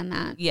understand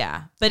that.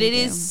 Yeah. But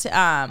it's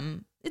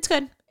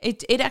good.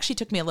 It actually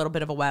took me a little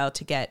bit of a while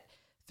to get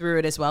through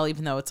it as well,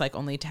 even though it's like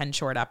only 10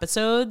 short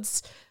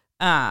episodes.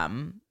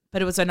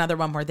 But it was another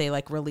one where they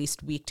like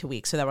released week to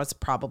week. So that was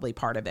probably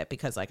part of it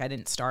because like I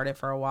didn't start it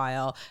for a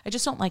while. I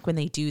just don't like when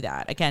they do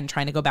that. Again,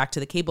 trying to go back to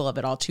the cable of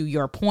it all, to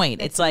your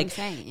point. That's it's like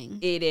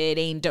it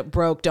ain't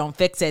broke, don't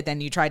fix it. Then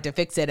you tried to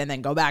fix it and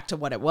then go back to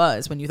what it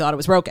was when you thought it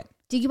was broken.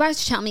 Did you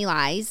watch Tell Me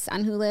Lies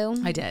on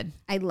Hulu? I did.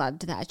 I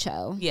loved that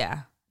show.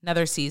 Yeah.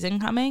 Another season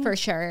coming? For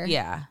sure.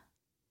 Yeah.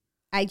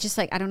 I just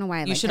like, I don't know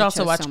why I You should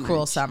also watch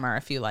Cruel Summer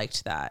if you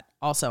liked that.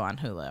 Also on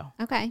Hulu.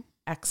 Okay.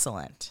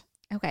 Excellent.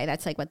 Okay.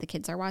 That's like what the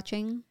kids are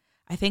watching?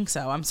 I think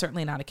so. I'm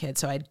certainly not a kid,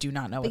 so I do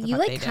not know what the fuck they do.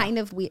 But you like kind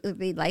of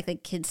weirdly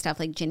like kid stuff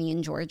like Ginny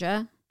and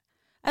Georgia?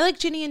 I like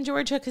Ginny and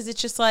Georgia because it's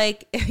just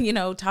like,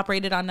 top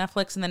rated on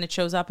Netflix and then it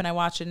shows up and I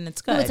watch it and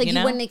it's good. Well, it's like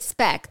you wouldn't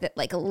expect that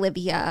like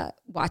Olivia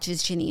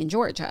watches Ginny and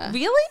Georgia.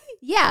 Really?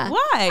 Yeah.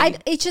 Why?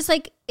 It's just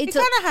like it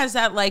kind of has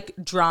that like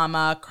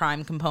drama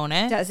crime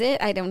component. Does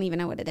it? I don't even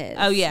know what it is.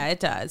 Oh yeah,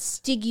 it does.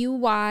 Did you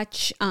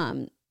watch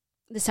The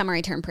Summer I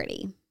Turned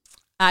Pretty?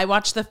 I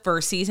watched the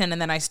first season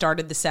and then I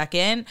started the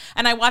second.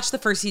 And I watched the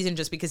first season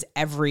just because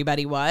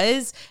everybody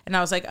was. And I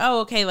was like,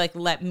 oh, okay, like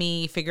let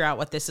me figure out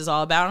what this is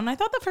all about. And I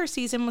thought the first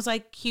season was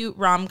like cute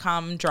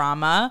rom-com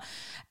drama.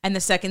 And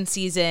the second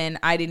season,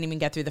 I didn't even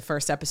get through the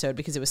first episode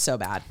because it was so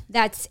bad.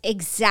 That's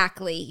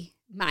exactly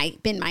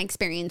been my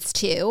experience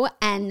too.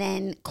 And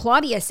then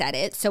Claudia said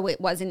it, so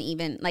it wasn't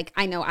even like,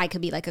 I know I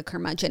could be like a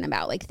curmudgeon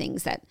about like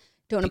things that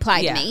don't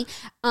apply to me.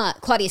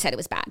 Claudia said it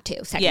was bad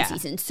too, second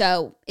season,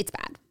 so it's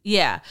bad.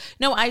 Yeah.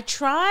 No, I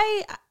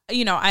try,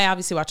 I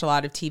obviously watch a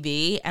lot of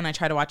TV and I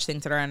try to watch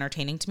things that are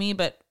entertaining to me,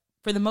 but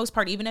for the most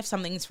part, even if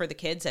something's for the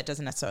kids, that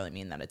doesn't necessarily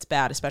mean that it's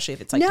bad, especially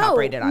if it's like top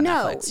rated on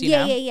Netflix.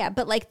 Yeah.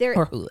 But like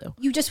or Hulu.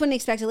 You just wouldn't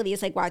expect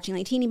Olivia's like watching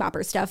like teeny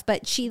bopper stuff,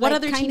 but she what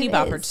like other teeny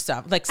bopper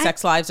stuff? Like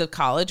Sex Lives of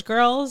College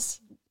Girls?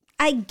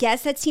 I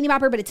guess that's teeny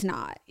bopper, but it's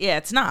not. Yeah,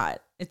 it's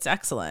not. It's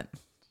excellent.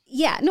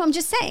 Yeah, no, I'm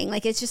just saying,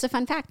 like, it's just a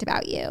fun fact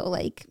about you.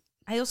 Like,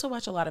 I also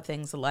watch a lot of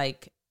things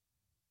like,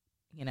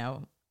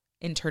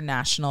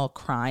 international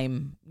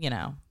crime,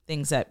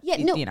 things that,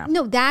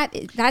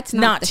 that's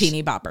not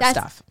teeny bopper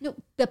stuff. No,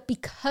 but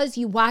because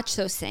you watch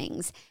those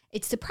things,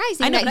 it's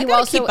surprising I know, that but you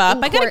also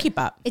I gotta keep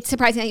up. It's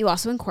surprising that you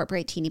also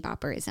incorporate teeny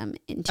bopperism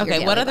into your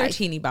daily what other life.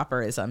 teeny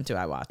bopperism do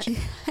I watch?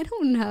 I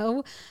don't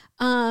know.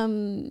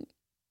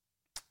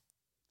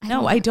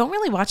 I don't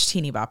really watch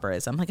teeny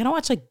bopperism. Like, I don't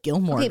watch like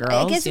Gilmore Girls.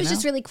 I guess it was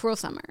just really Cruel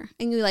Summer,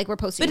 and you were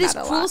posting about it a lot.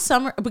 But it's Cruel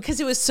Summer because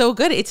it was so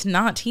good. It's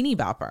not teeny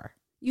bopper.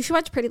 You should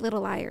watch Pretty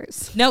Little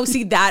Liars. No,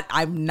 see that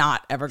I'm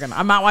not ever gonna.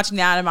 I'm not watching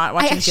that. I'm not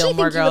watching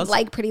Gilmore Girls. You would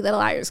like Pretty Little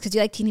Liars because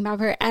you like teeny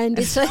bopper, and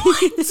it's like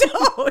you're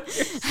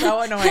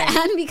so annoying.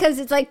 And because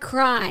it's like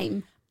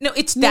crime. No,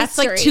 that's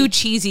like too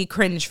cheesy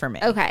cringe for me.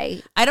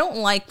 Okay, I don't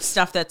like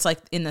stuff that's like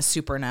in the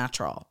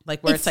supernatural,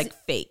 like where it's like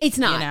fake. It's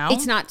not.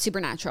 It's not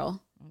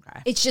supernatural.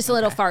 Okay, it's just a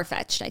little far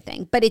fetched, I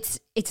think, but it's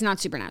not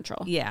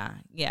supernatural. Yeah.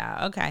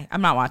 Okay,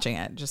 I'm not watching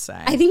it. Just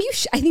saying. I think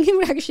I think it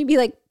would actually be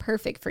like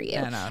perfect for you.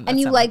 And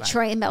you like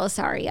Troy and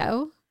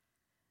Belisario.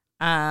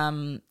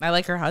 I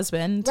like her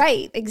husband.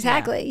 Right.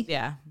 Exactly.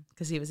 Yeah,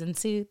 because he was in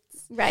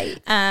Suits. Right.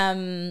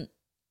 I'm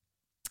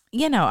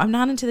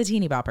not into the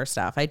teeny bopper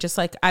stuff.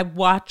 I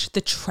watch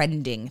the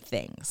trending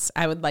things.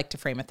 I would like to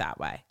frame it that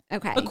way.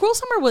 Okay. But Cruel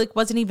Summer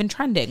wasn't even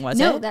trending, was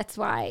it? No, that's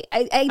why.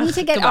 I need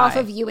to get off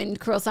of you in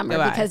Cruel Summer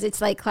because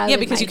it's like clouded. Yeah,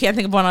 because you can't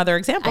think of one other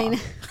example. I know.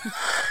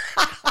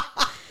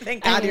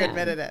 Thank God you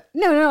admitted it.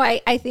 No,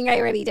 I think I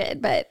already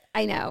did, but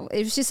I know. It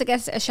was just, I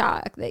guess, a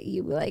shock that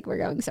you were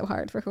going so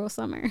hard for Cruel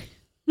Summer.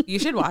 You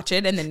should watch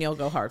it and then you'll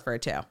go hard for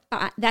it too.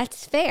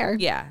 That's fair.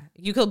 Yeah.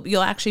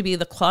 You'll actually be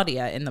the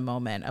Claudia in the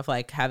moment of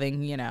like having,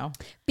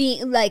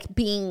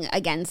 being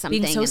against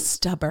something. Being so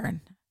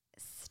stubborn.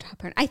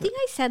 I think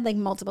I said like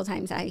multiple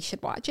times I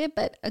should watch it,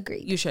 but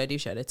agreed. You should.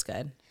 It's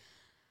good.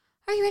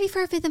 Are you ready for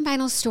our fifth and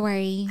final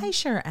story? I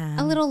sure am.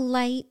 A little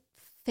light,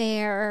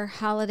 fair,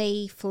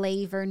 holiday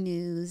flavor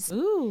news.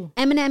 Ooh.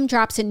 M&M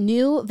drops a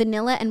new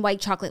vanilla and white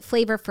chocolate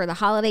flavor for the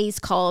holidays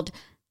called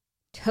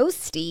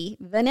Toasty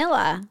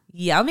Vanilla.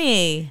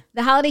 Yummy.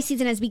 The holiday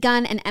season has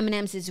begun and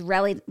M&M's is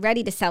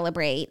ready to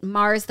celebrate.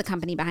 Mars, the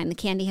company behind the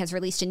candy, has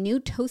released a new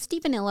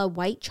Toasty Vanilla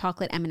white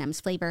chocolate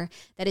M&M's flavor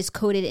that is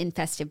coated in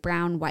festive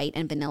brown, white,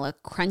 and vanilla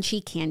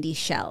crunchy candy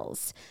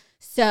shells.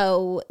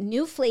 So,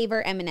 new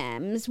flavor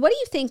M&M's. What do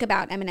you think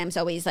about M&M's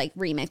always like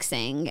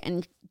remixing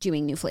and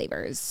doing new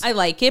flavors? I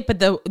like it, but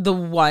the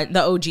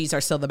OGs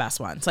are still the best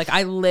ones. Like,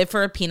 I live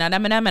for a peanut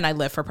M&M and I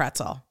live for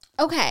pretzel.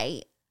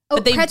 Okay. Oh,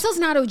 but pretzel's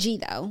not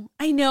OG though.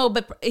 I know,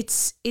 but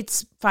it's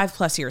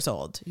 5+ years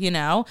old,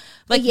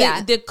 Like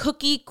the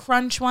cookie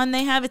crunch one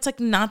they have, it's like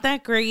not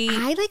that great.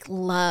 I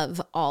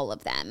love all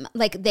of them.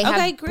 Like they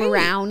have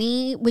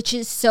brownie, which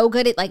is so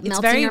good. It like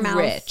melts in your mouth.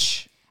 It's very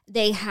rich.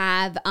 They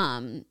have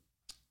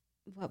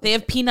they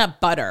have peanut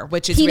butter,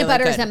 which is peanut really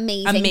butter good. is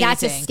amazing.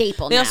 That's a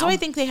staple. They now. also, I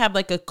think, they have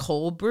like a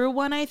cold brew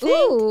one. I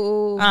think.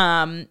 Ooh.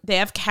 They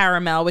have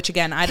caramel, which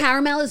again,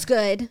 caramel is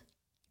good.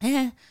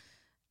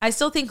 I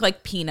still think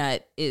like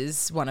peanut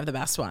is one of the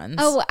best ones.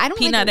 Oh, I don't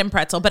peanut and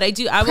pretzel, but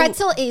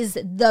pretzel is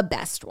the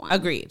best one.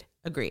 Agreed.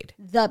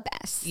 The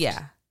best.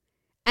 Yeah.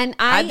 And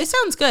this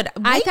sounds good.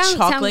 White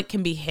chocolate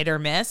can be hit or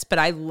miss, but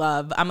I'm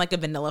like a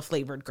vanilla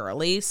flavored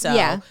girly, so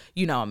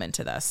I'm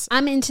into this.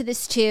 I'm into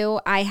this too.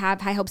 I have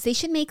high hopes. They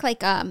should make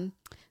like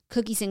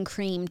cookies and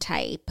cream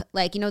type,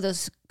 like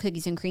those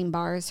cookies and cream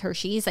bars,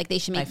 Hershey's. Like they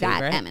should make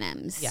that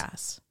M&M's.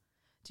 Yes.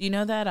 Do you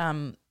know that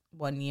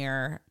 1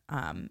 year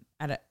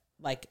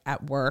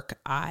at work,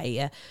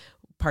 I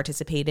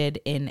participated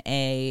in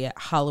a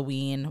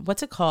Halloween,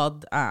 what's it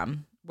called?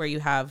 Where you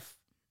have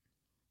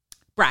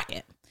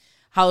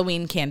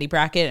Halloween candy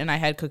bracket, and I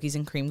had cookies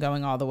and cream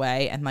going all the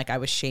way, and like I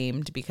was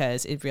shamed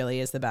because it really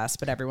is the best,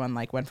 but everyone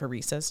like went for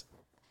Reese's.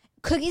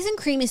 Cookies and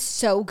cream is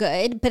so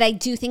good, but I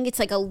do think it's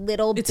like a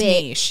little bit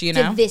niche,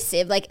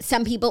 divisive. Like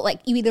some people,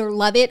 like you either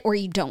love it or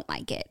you don't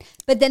like it.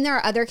 But then there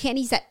are other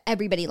candies that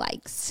everybody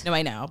likes. No,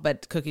 I know,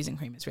 but cookies and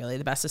cream is really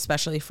the best,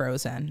 especially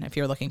frozen. If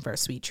you're looking for a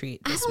sweet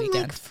treat this weekend. I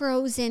don't like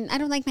frozen. I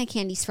don't like my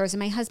candies frozen.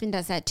 My husband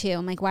does that too.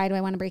 I'm like, why do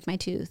I want to break my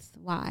tooth?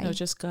 Why? No, it's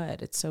just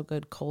good. It's so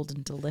good, cold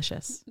and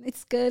delicious.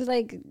 It's good,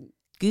 like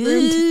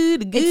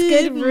good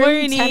room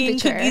morning,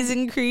 temperature. Cookies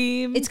and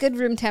cream. It's good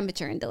room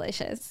temperature and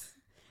delicious.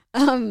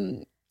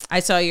 I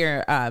saw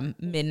your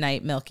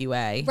midnight Milky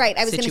Way. Right.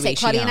 I was going to say,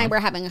 Claudia and I were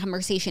having a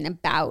conversation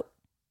about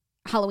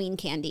Halloween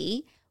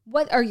candy,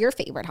 What are your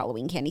favorite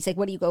Halloween candies? Like,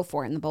 what do you go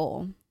for in the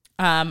bowl?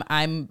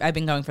 I've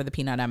been going for the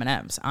peanut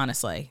M&Ms,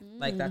 honestly.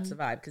 Like, that's the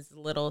vibe, because the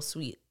little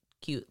sweet,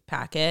 cute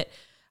packet.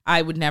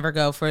 I would never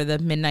go for the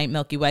Midnight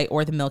Milky Way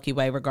or the Milky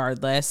Way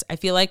regardless. I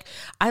feel like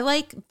I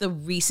like the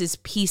Reese's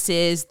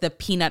Pieces, the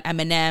peanut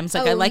M&Ms.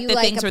 Like, I like the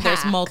things where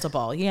there's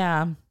multiple.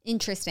 Yeah.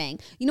 Interesting.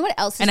 You know what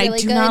else is really good? And I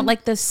do good? not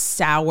like the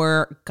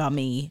sour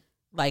gummy.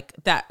 Like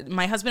that,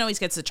 my husband always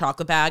gets the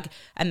chocolate bag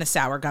and the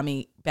sour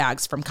gummy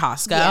bags from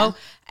Costco. Yeah.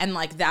 And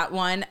like that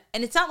one,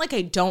 and it's not like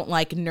I don't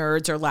like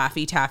Nerds or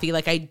Laffy Taffy.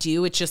 Like I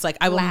do. It's just like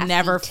I will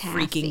never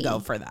freaking go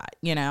for that,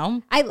 you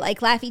know? I like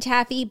Laffy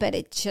Taffy, but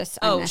it's just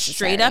unnecessary.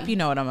 Straight up, you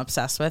know what I'm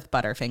obsessed with?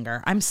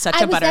 Butterfinger. I'm such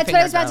a Butterfinger That's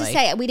what I was about girly. to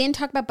say. We didn't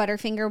talk about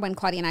Butterfinger when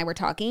Claudia and I were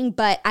talking,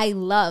 but I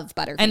love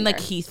Butterfinger. And like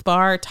Heath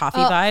Bar, toffee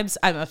vibes.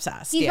 I'm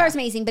obsessed. Heath Bar's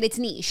amazing, but it's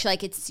niche.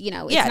 Like it's, it's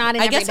not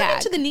in every bag. I guess I'm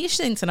into the niche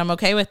things and I'm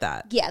okay with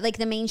that. Yeah, like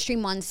the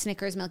mainstream ones,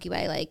 Snickers, Milky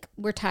Way, like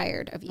we're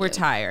tired of you. We're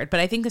tired, but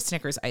I think the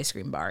Snickers ice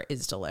cream bar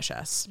is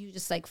delicious. You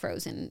just like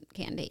frozen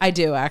candy. I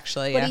do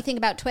actually. What do you think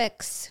about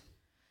Twix?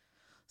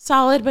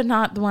 Solid, but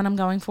not the one I'm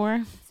going for.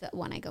 It's the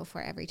one I go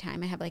for every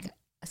time. I have like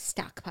a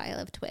stockpile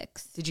of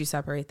Twix. Did you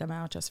separate them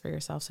out just for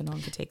yourself so no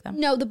one could take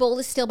them? No, the bowl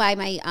is still by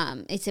my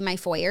it's in my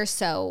foyer,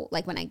 so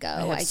like when I go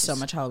I have so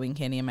much Halloween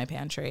candy in my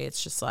pantry.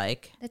 It's just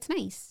like, that's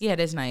nice. Yeah, it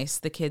is nice.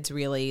 The kids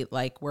really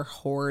like were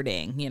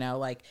hoarding, you know,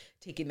 like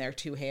taking their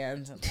two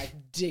hands and like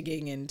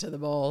digging into the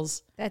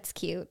bowls. That's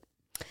cute.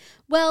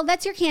 Well,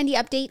 that's your candy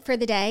update for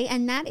the day,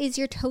 and that is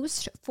your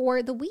toast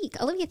for the week.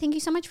 Olivia, thank you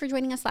so much for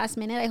joining us last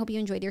minute. I hope you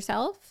enjoyed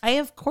yourself. I,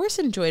 of course,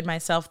 enjoyed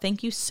myself.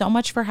 Thank you so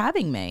much for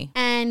having me.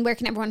 And where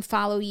can everyone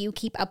follow you,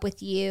 keep up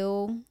with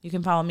you? You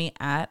can follow me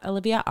at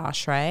Olivia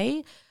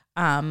Oshry.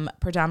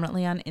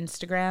 Predominantly on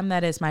Instagram.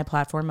 That is my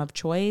platform of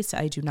choice.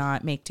 I do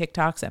not make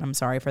TikToks, and I'm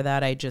sorry for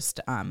that. I just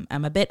am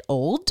a bit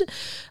old.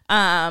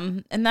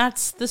 And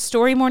that's the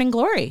story Morning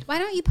Glory. Why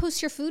don't you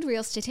post your food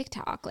reels to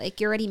TikTok? Like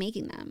you're already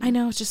making them. I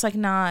know, it's just like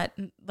not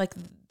like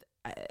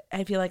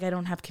I feel like I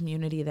don't have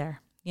community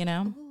there, you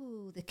know?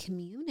 Ooh, the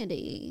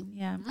community.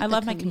 Yeah. I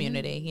love my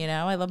community, you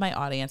know? I love my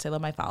audience. I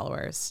love my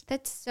followers.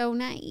 That's so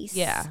nice.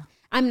 Yeah.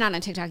 I'm not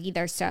on TikTok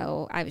either,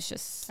 so I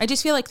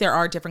just feel like there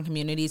are different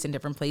communities in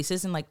different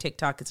places, and like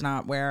TikTok is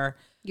not where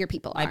your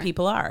people my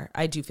people are.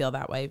 I do feel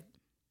that way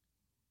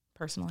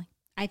personally.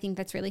 I think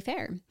that's really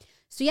fair.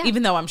 So yeah.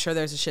 Even though I'm sure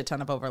there's a shit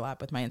ton of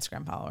overlap with my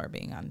Instagram follower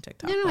being on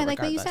TikTok. No, I like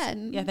what you said.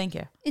 Yeah, thank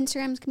you.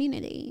 Instagram's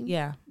community.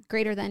 Yeah.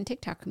 Greater than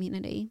TikTok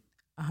community.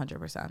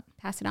 100%.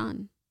 Pass it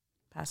on.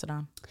 Pass it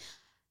on.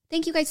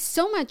 Thank you guys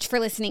so much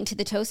for listening to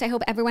The Toast. I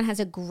hope everyone has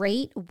a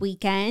great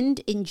weekend.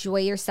 Enjoy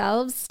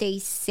yourselves. Stay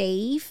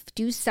safe.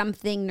 Do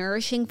something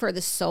nourishing for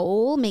the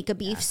soul. Make a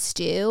beef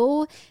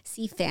stew.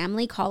 See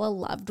family. Call a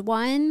loved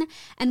one.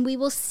 And we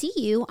will see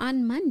you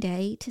on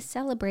Monday to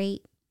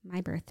celebrate my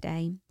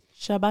birthday.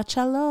 Shabbat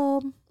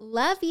shalom.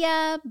 Love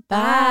ya.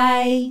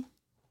 Bye.